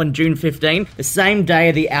kicks off on June 15, the same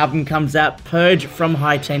day the album comes out, Purge from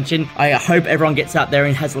High Tension. I hope everyone gets out there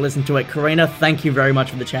and has a listen to it. Karina, thank you very much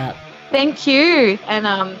for the chat. Thank you,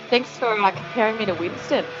 and thanks for comparing me to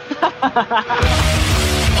Winston.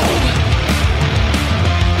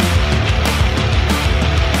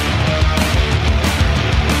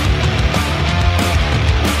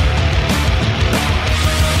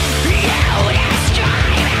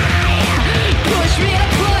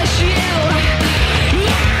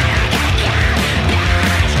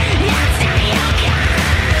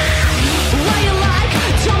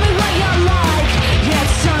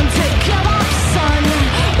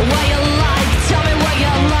 Tell me what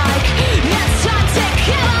you like, it's time to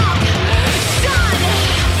give up.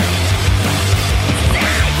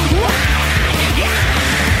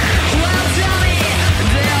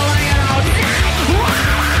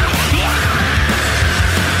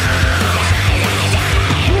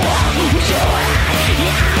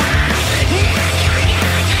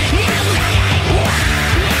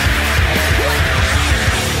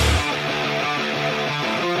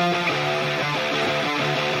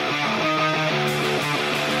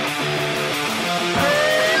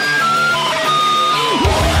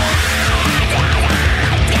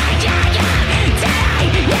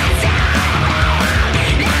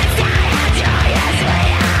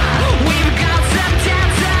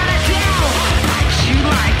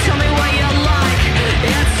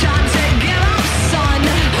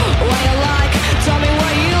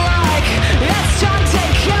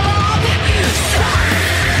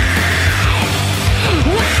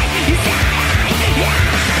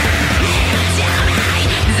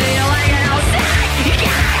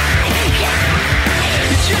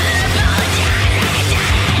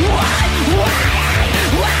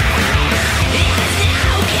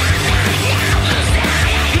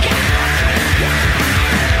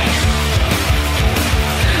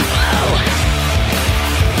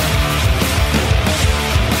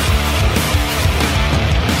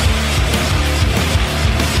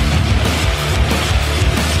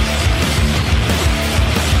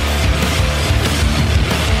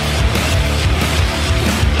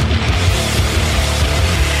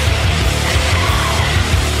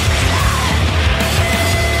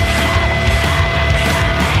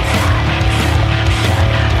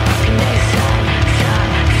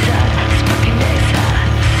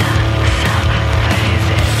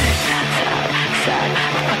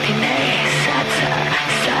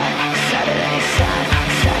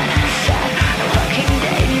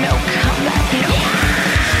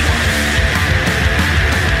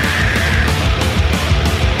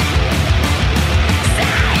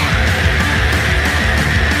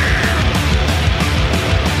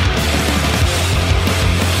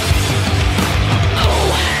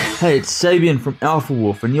 Hey, it's Sabian from Alpha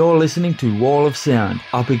Wolf, and you're listening to Wall of Sound,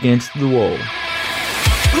 Up Against the Wall.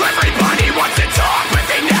 Everybody wants to talk, but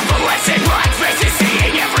they never listen. Blind faces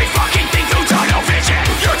seeing every fucking thing through tunnel vision.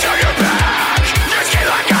 You turn your back, your skin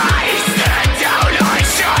like ice, and down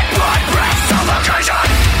eyes shut, blood breath,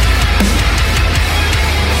 suffocation.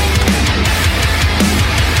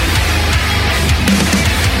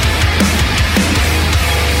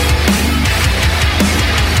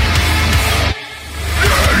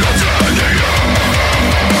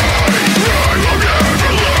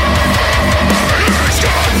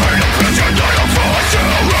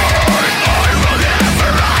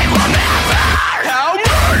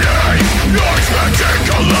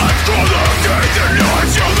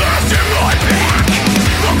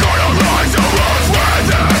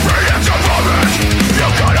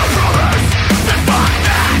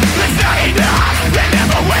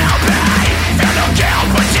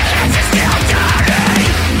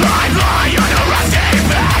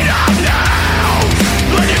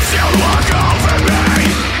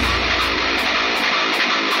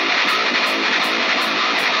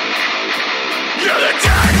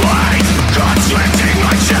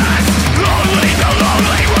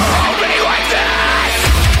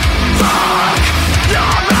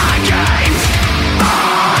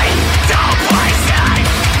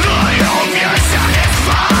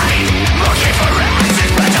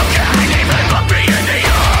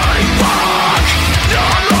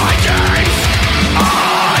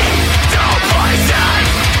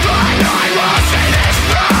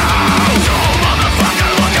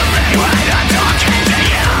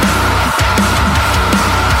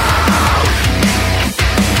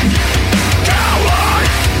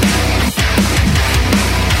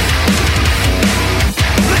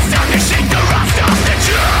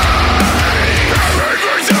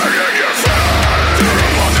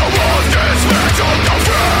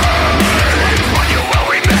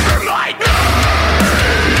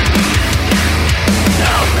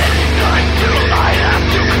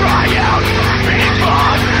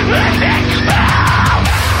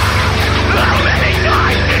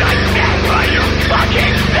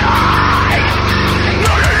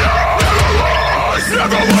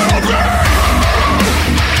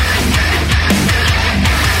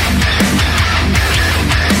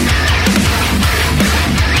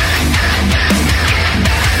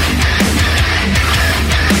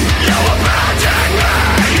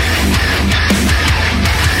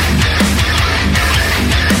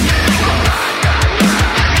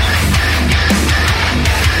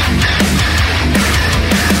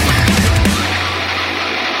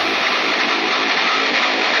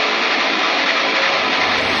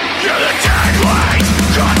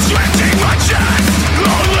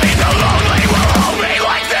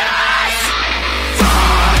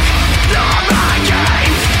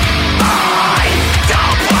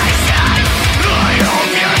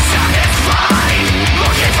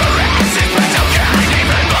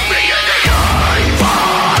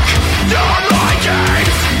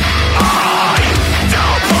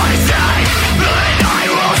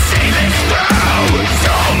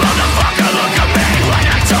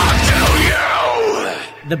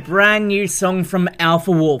 The brand new song from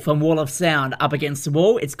Alpha Wolf on Wall of Sound, Up Against the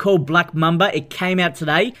Wall. It's called Black Mamba. It came out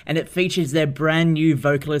today and it features their brand new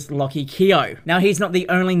vocalist Lockie Keogh. Now, he's not the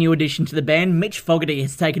only new addition to the band. Mitch Fogarty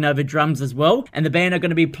has taken over drums as well, and the band are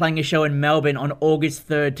going to be playing a show in Melbourne on August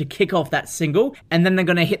 3rd to kick off that single, and then they're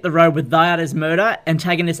going to hit the road with Thy Art Is Murder,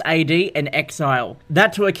 Antagonist AD, and Exile.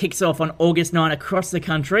 That tour kicks off on August 9 across the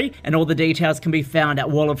country, and all the details can be found at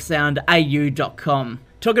wallofsoundau.com.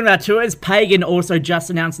 Talking about tours, Pagan also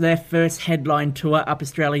just announced their first headline tour up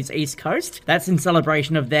Australia's East Coast. That's in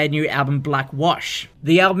celebration of their new album Black Wash.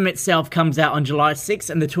 The album itself comes out on July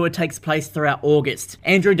 6th and the tour takes place throughout August.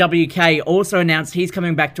 Andrew WK also announced he's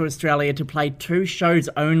coming back to Australia to play 2 shows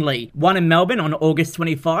only. One in Melbourne on August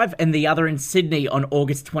 25 and the other in Sydney on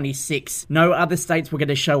August 26. No other states will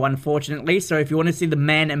get a show, unfortunately, so if you want to see the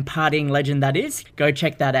man and partying legend that is, go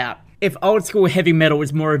check that out. If old school heavy metal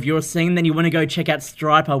is more of your scene, then you want to go check out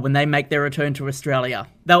Striper when they make their return to Australia.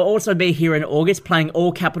 They'll also be here in August, playing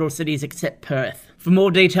all capital cities except Perth. For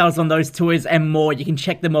more details on those tours and more, you can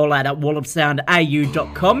check them all out at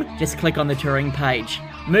wallofsoundau.com. Just click on the touring page.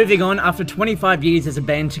 Moving on, after 25 years as a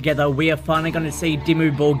band together, we are finally going to see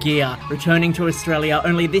Dimmu Borgir returning to Australia,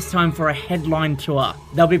 only this time for a headline tour.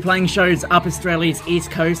 They'll be playing shows up Australia's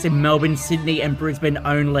East Coast in Melbourne, Sydney and Brisbane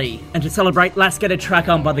only. And to celebrate, let's get a track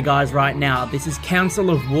on by the guys right now. This is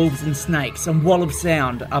Council of Wolves and Snakes on Wall of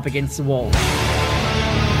Sound, Up Against the Wall.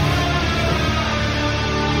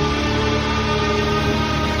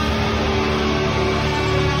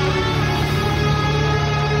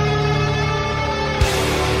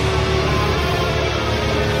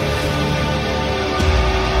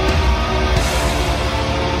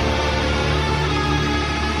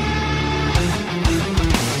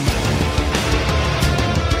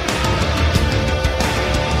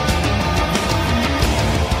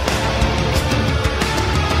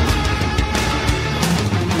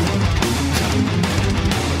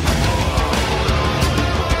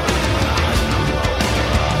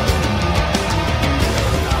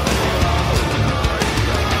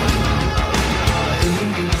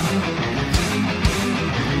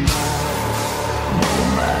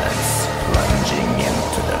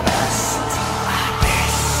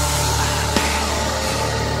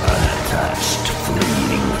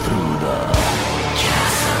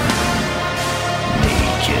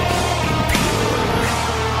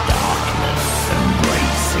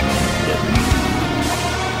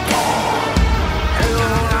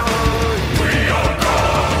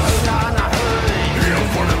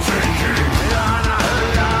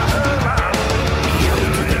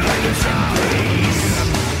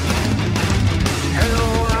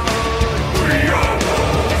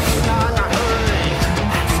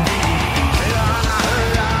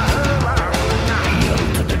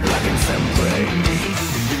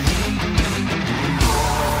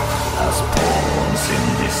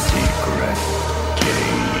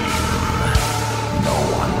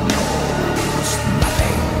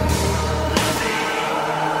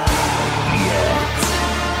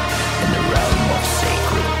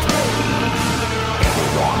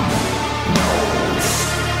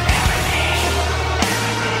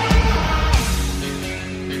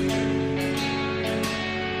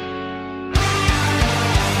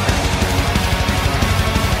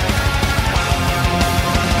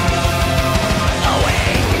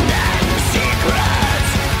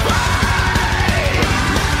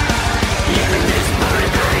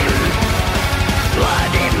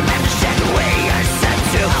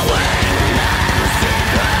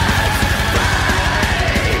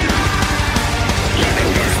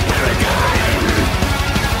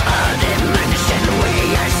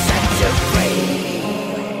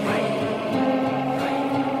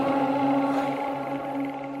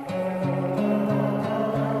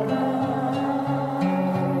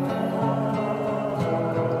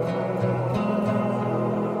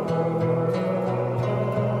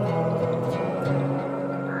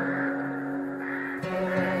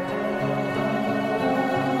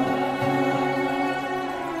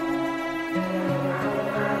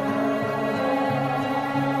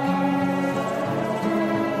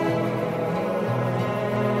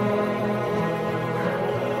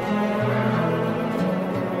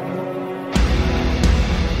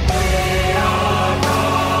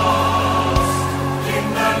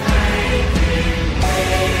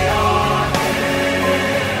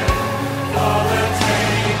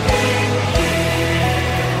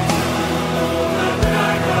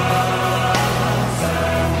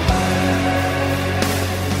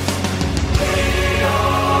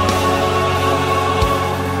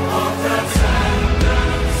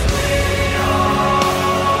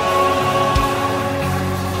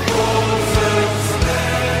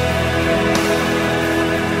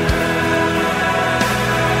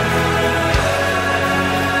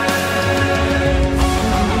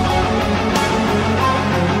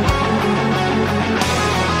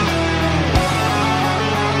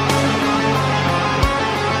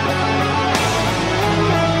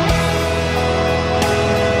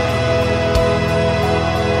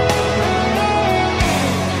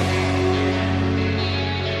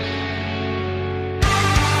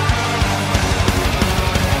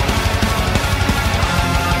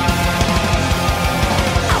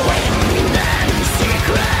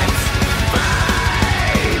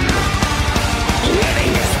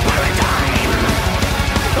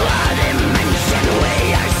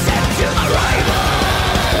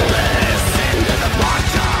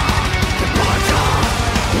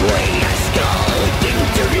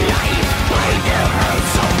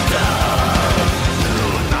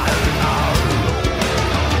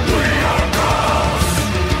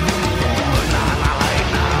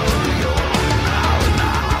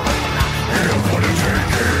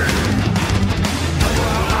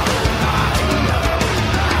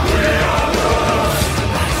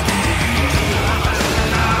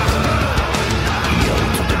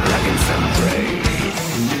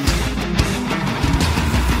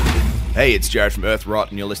 Jared from Earth Rot,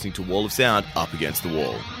 and you're listening to Wall of Sound, Up Against the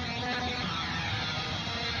Wall.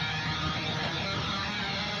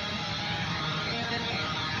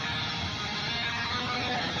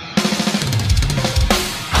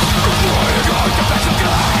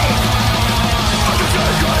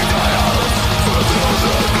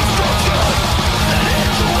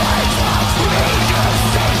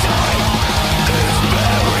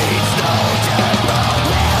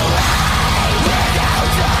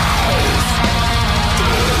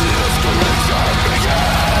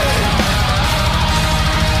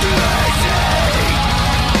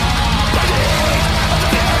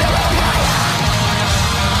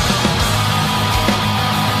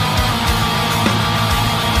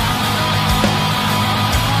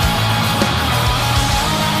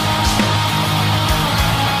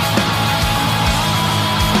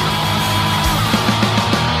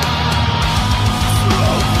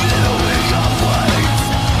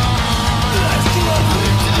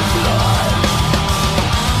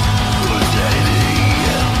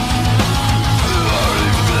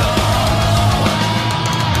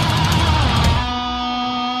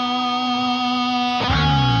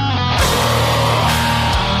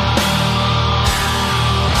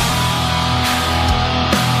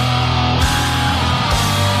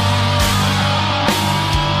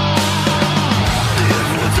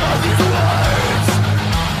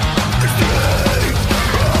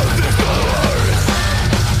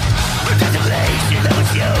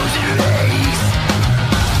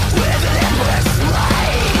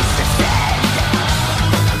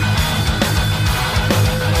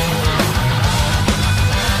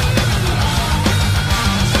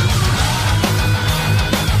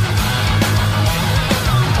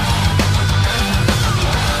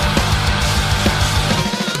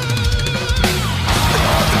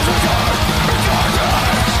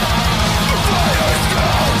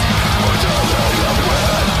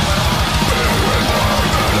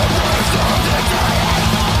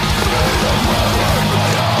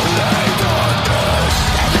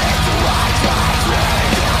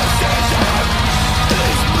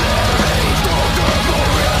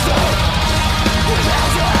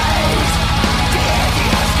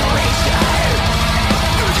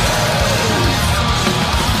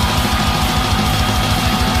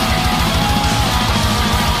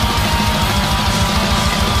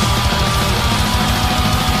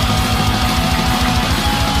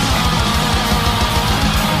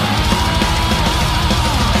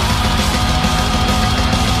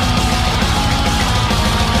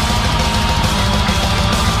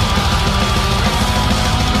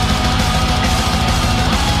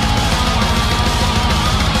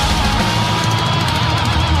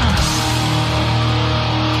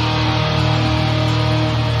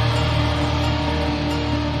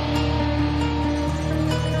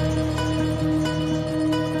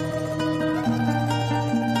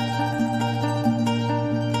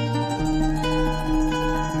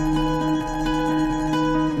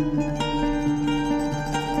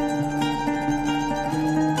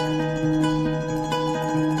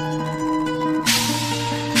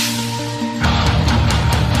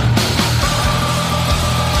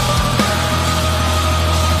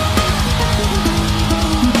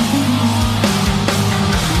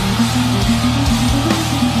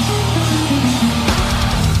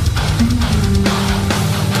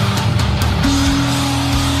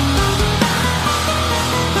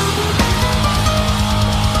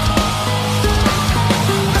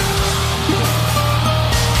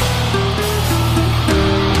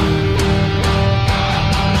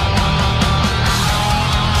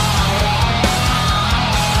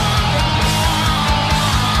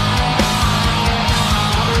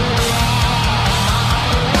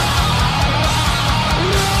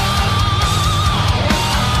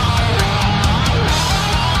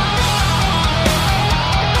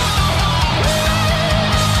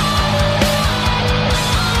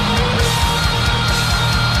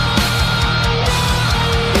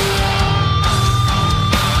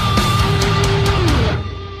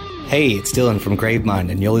 Hey, it's Dylan from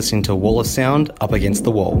Gravemind, and you're listening to Wall of Sound, Up Against the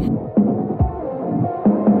Wall.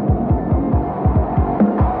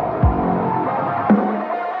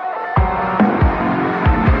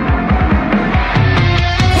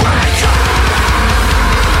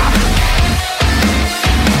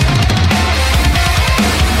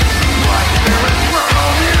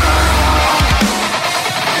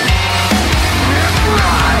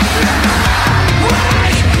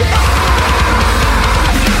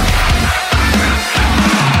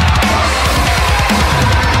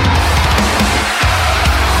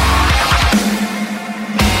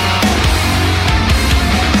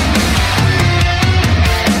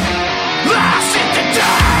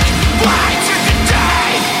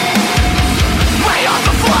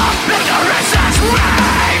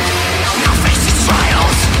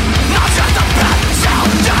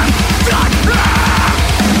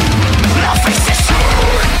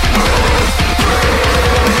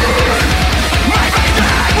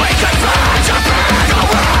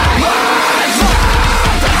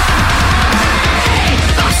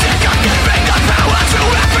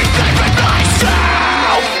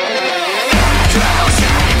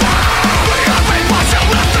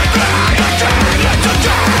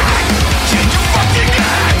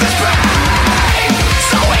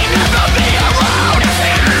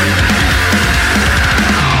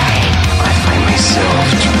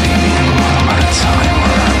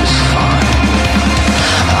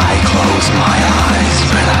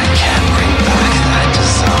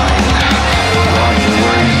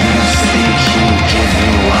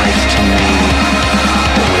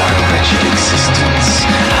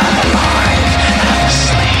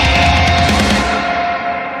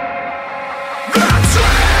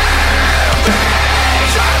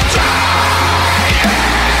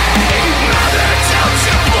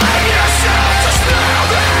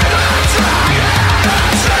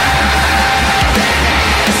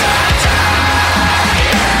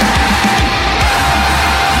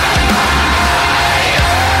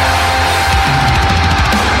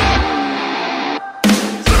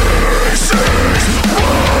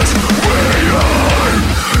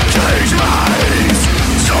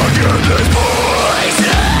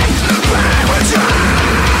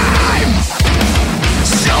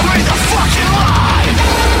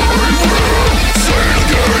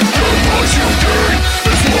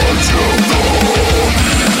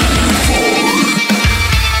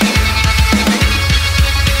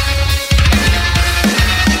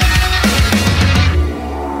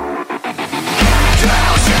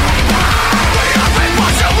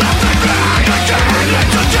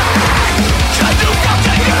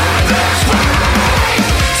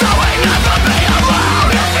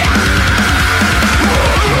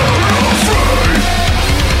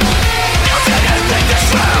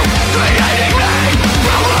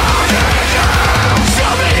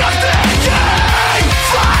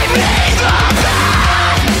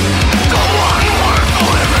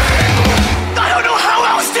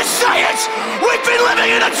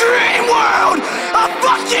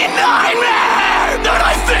 nightmare that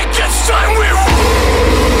I think it's time we walk.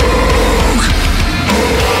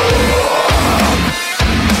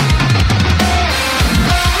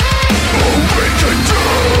 Oh, we can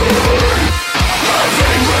die.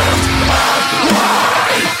 Having lived a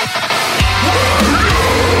lie. We're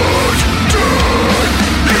not done yet.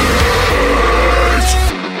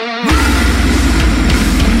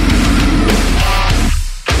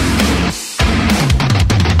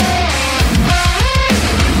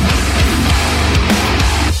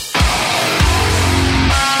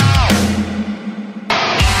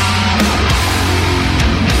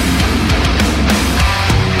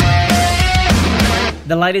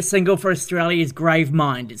 The latest single for Australia is Grave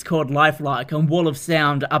Mind. It's called Lifelike on Wall of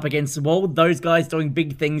Sound Up Against the Wall. Those guys doing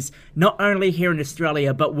big things not only here in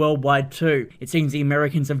Australia but worldwide too. It seems the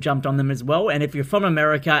Americans have jumped on them as well, and if you're from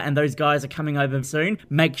America and those guys are coming over soon,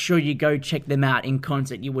 make sure you go check them out in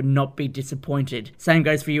concert. You would not be disappointed. Same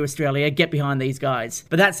goes for you, Australia. Get behind these guys.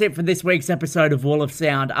 But that's it for this week's episode of Wall of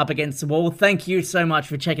Sound Up Against the Wall. Thank you so much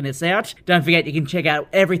for checking us out. Don't forget you can check out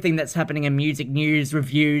everything that's happening in music news,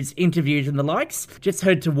 reviews, interviews and the likes. Just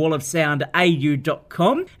head to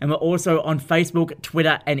wallofsoundau.com, and we're also on Facebook,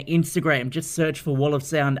 Twitter and Instagram. Just search for Wall of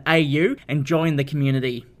Sound AU and join the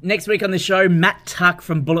community. Next week on the show, Matt Tuck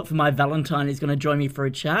from Bullet for My Valentine is going to join me for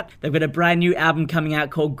a chat. They've got a brand new album coming out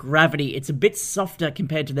called Gravity. It's a bit softer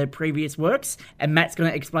compared to their previous works, and Matt's going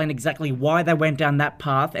to explain exactly why they went down that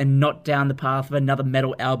path and not down the path of another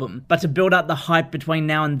metal album. But to build up the hype between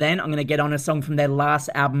now and then, I'm going to get on a song from their last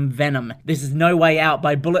album, Venom. This is No Way Out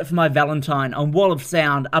by Bullet for My Valentine on Wall of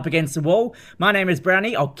Sound Up Against the Wall. My name is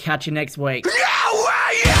Brownie. I'll catch you next week. No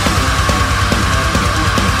way out!